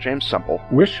 is by James Semple.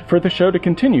 Wish for the show to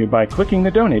continue by clicking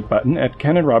the donate button at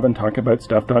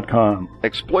KenandRobinTalkAboutStuff.com.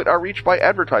 Exploit our reach by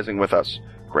advertising with us.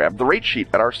 Grab the rate sheet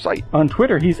at our site. On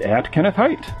Twitter, he's at Kenneth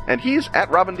Hite. And he's at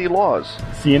Robin D. Laws.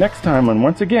 See you next time when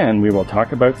once again we will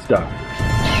talk about stuff.